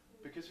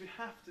 Because we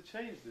have to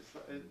change this.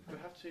 We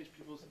have to change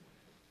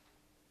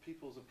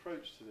people's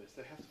approach to this.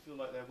 They have to feel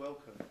like they're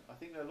welcome. I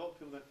think that a lot of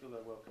people don't feel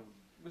they're welcome.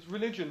 Because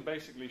religion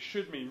basically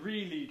should mean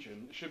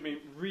re-legion, should mean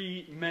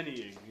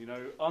re-manying,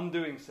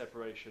 undoing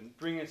separation,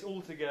 bringing us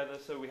all together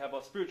so we have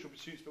our spiritual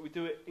pursuits, but we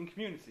do it in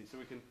community, so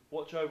we can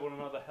watch over one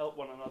another, help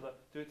one another,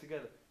 do it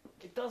together.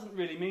 It doesn't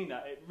really mean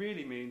that. It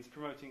really means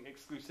promoting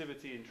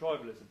exclusivity and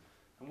tribalism.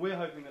 And we're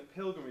hoping that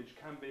pilgrimage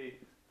can be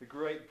the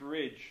great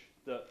bridge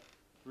that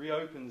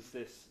reopens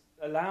this,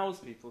 allows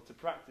people to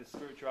practice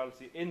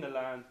spirituality in the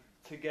land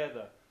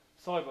together,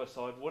 side by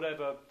side,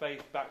 whatever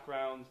faith,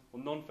 background,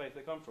 or non-faith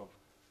they come from.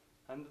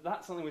 And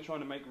that's something we're trying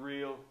to make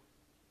real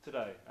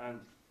today, and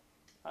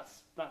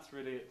that's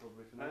really it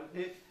probably for now.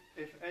 And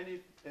if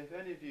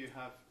any of you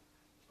have,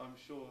 I'm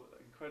sure,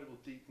 incredible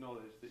deep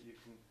knowledge that you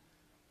can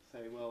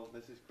say, well,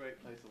 there's this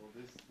great place, or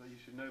this that you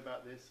should know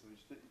about this,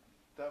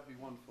 that would be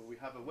wonderful. We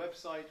have a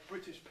website,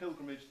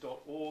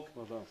 britishpilgrimage.org.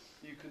 Well done.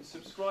 You can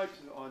subscribe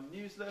to our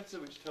newsletter,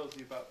 which tells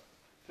you about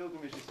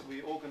pilgrimages that we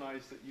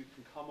organise that you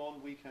can come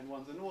on, weekend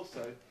ones, and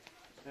also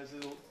there's a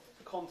little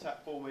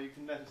contact form where you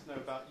can let us know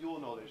about your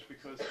knowledge,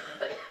 because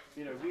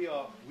we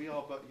are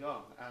but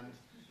young,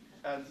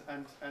 and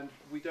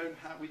we don't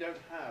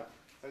have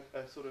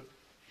a sort of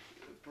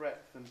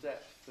breadth and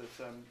depth that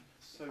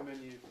so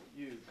many of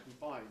you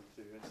combine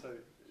to, and so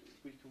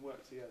we can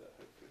work together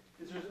hopefully.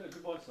 Is there a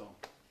goodbye song?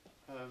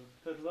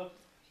 Total love?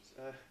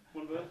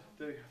 One verse?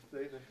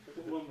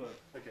 One verse.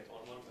 Okay.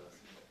 One verse.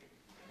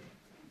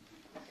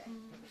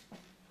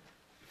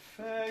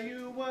 Fare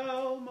you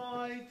well,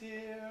 my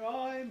dear,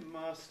 I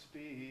must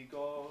be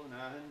gone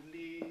and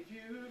leave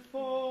you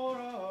for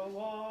a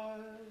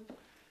while.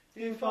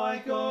 If I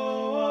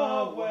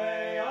go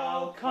away,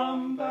 I'll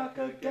come back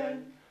again.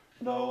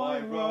 Though I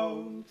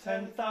roam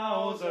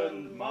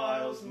 10,000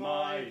 miles,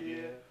 my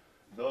dear,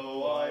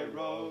 though I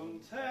roam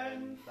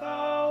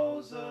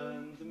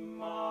 10,000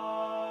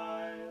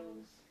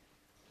 miles.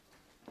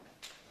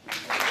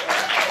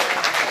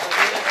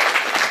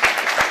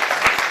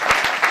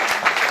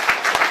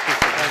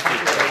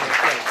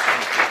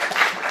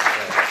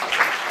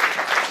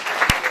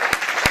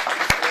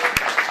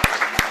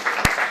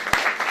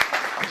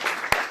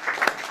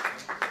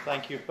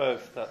 Thank you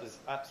both. That was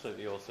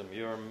absolutely awesome.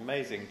 You're an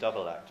amazing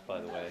double act,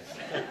 by the way.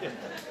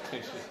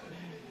 You should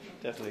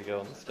definitely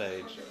go on the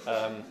stage.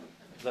 And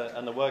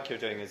the work you're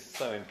doing is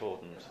so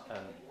important,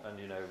 and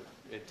you know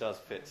it does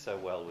fit so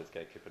well with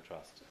Gatekeeper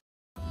Trust.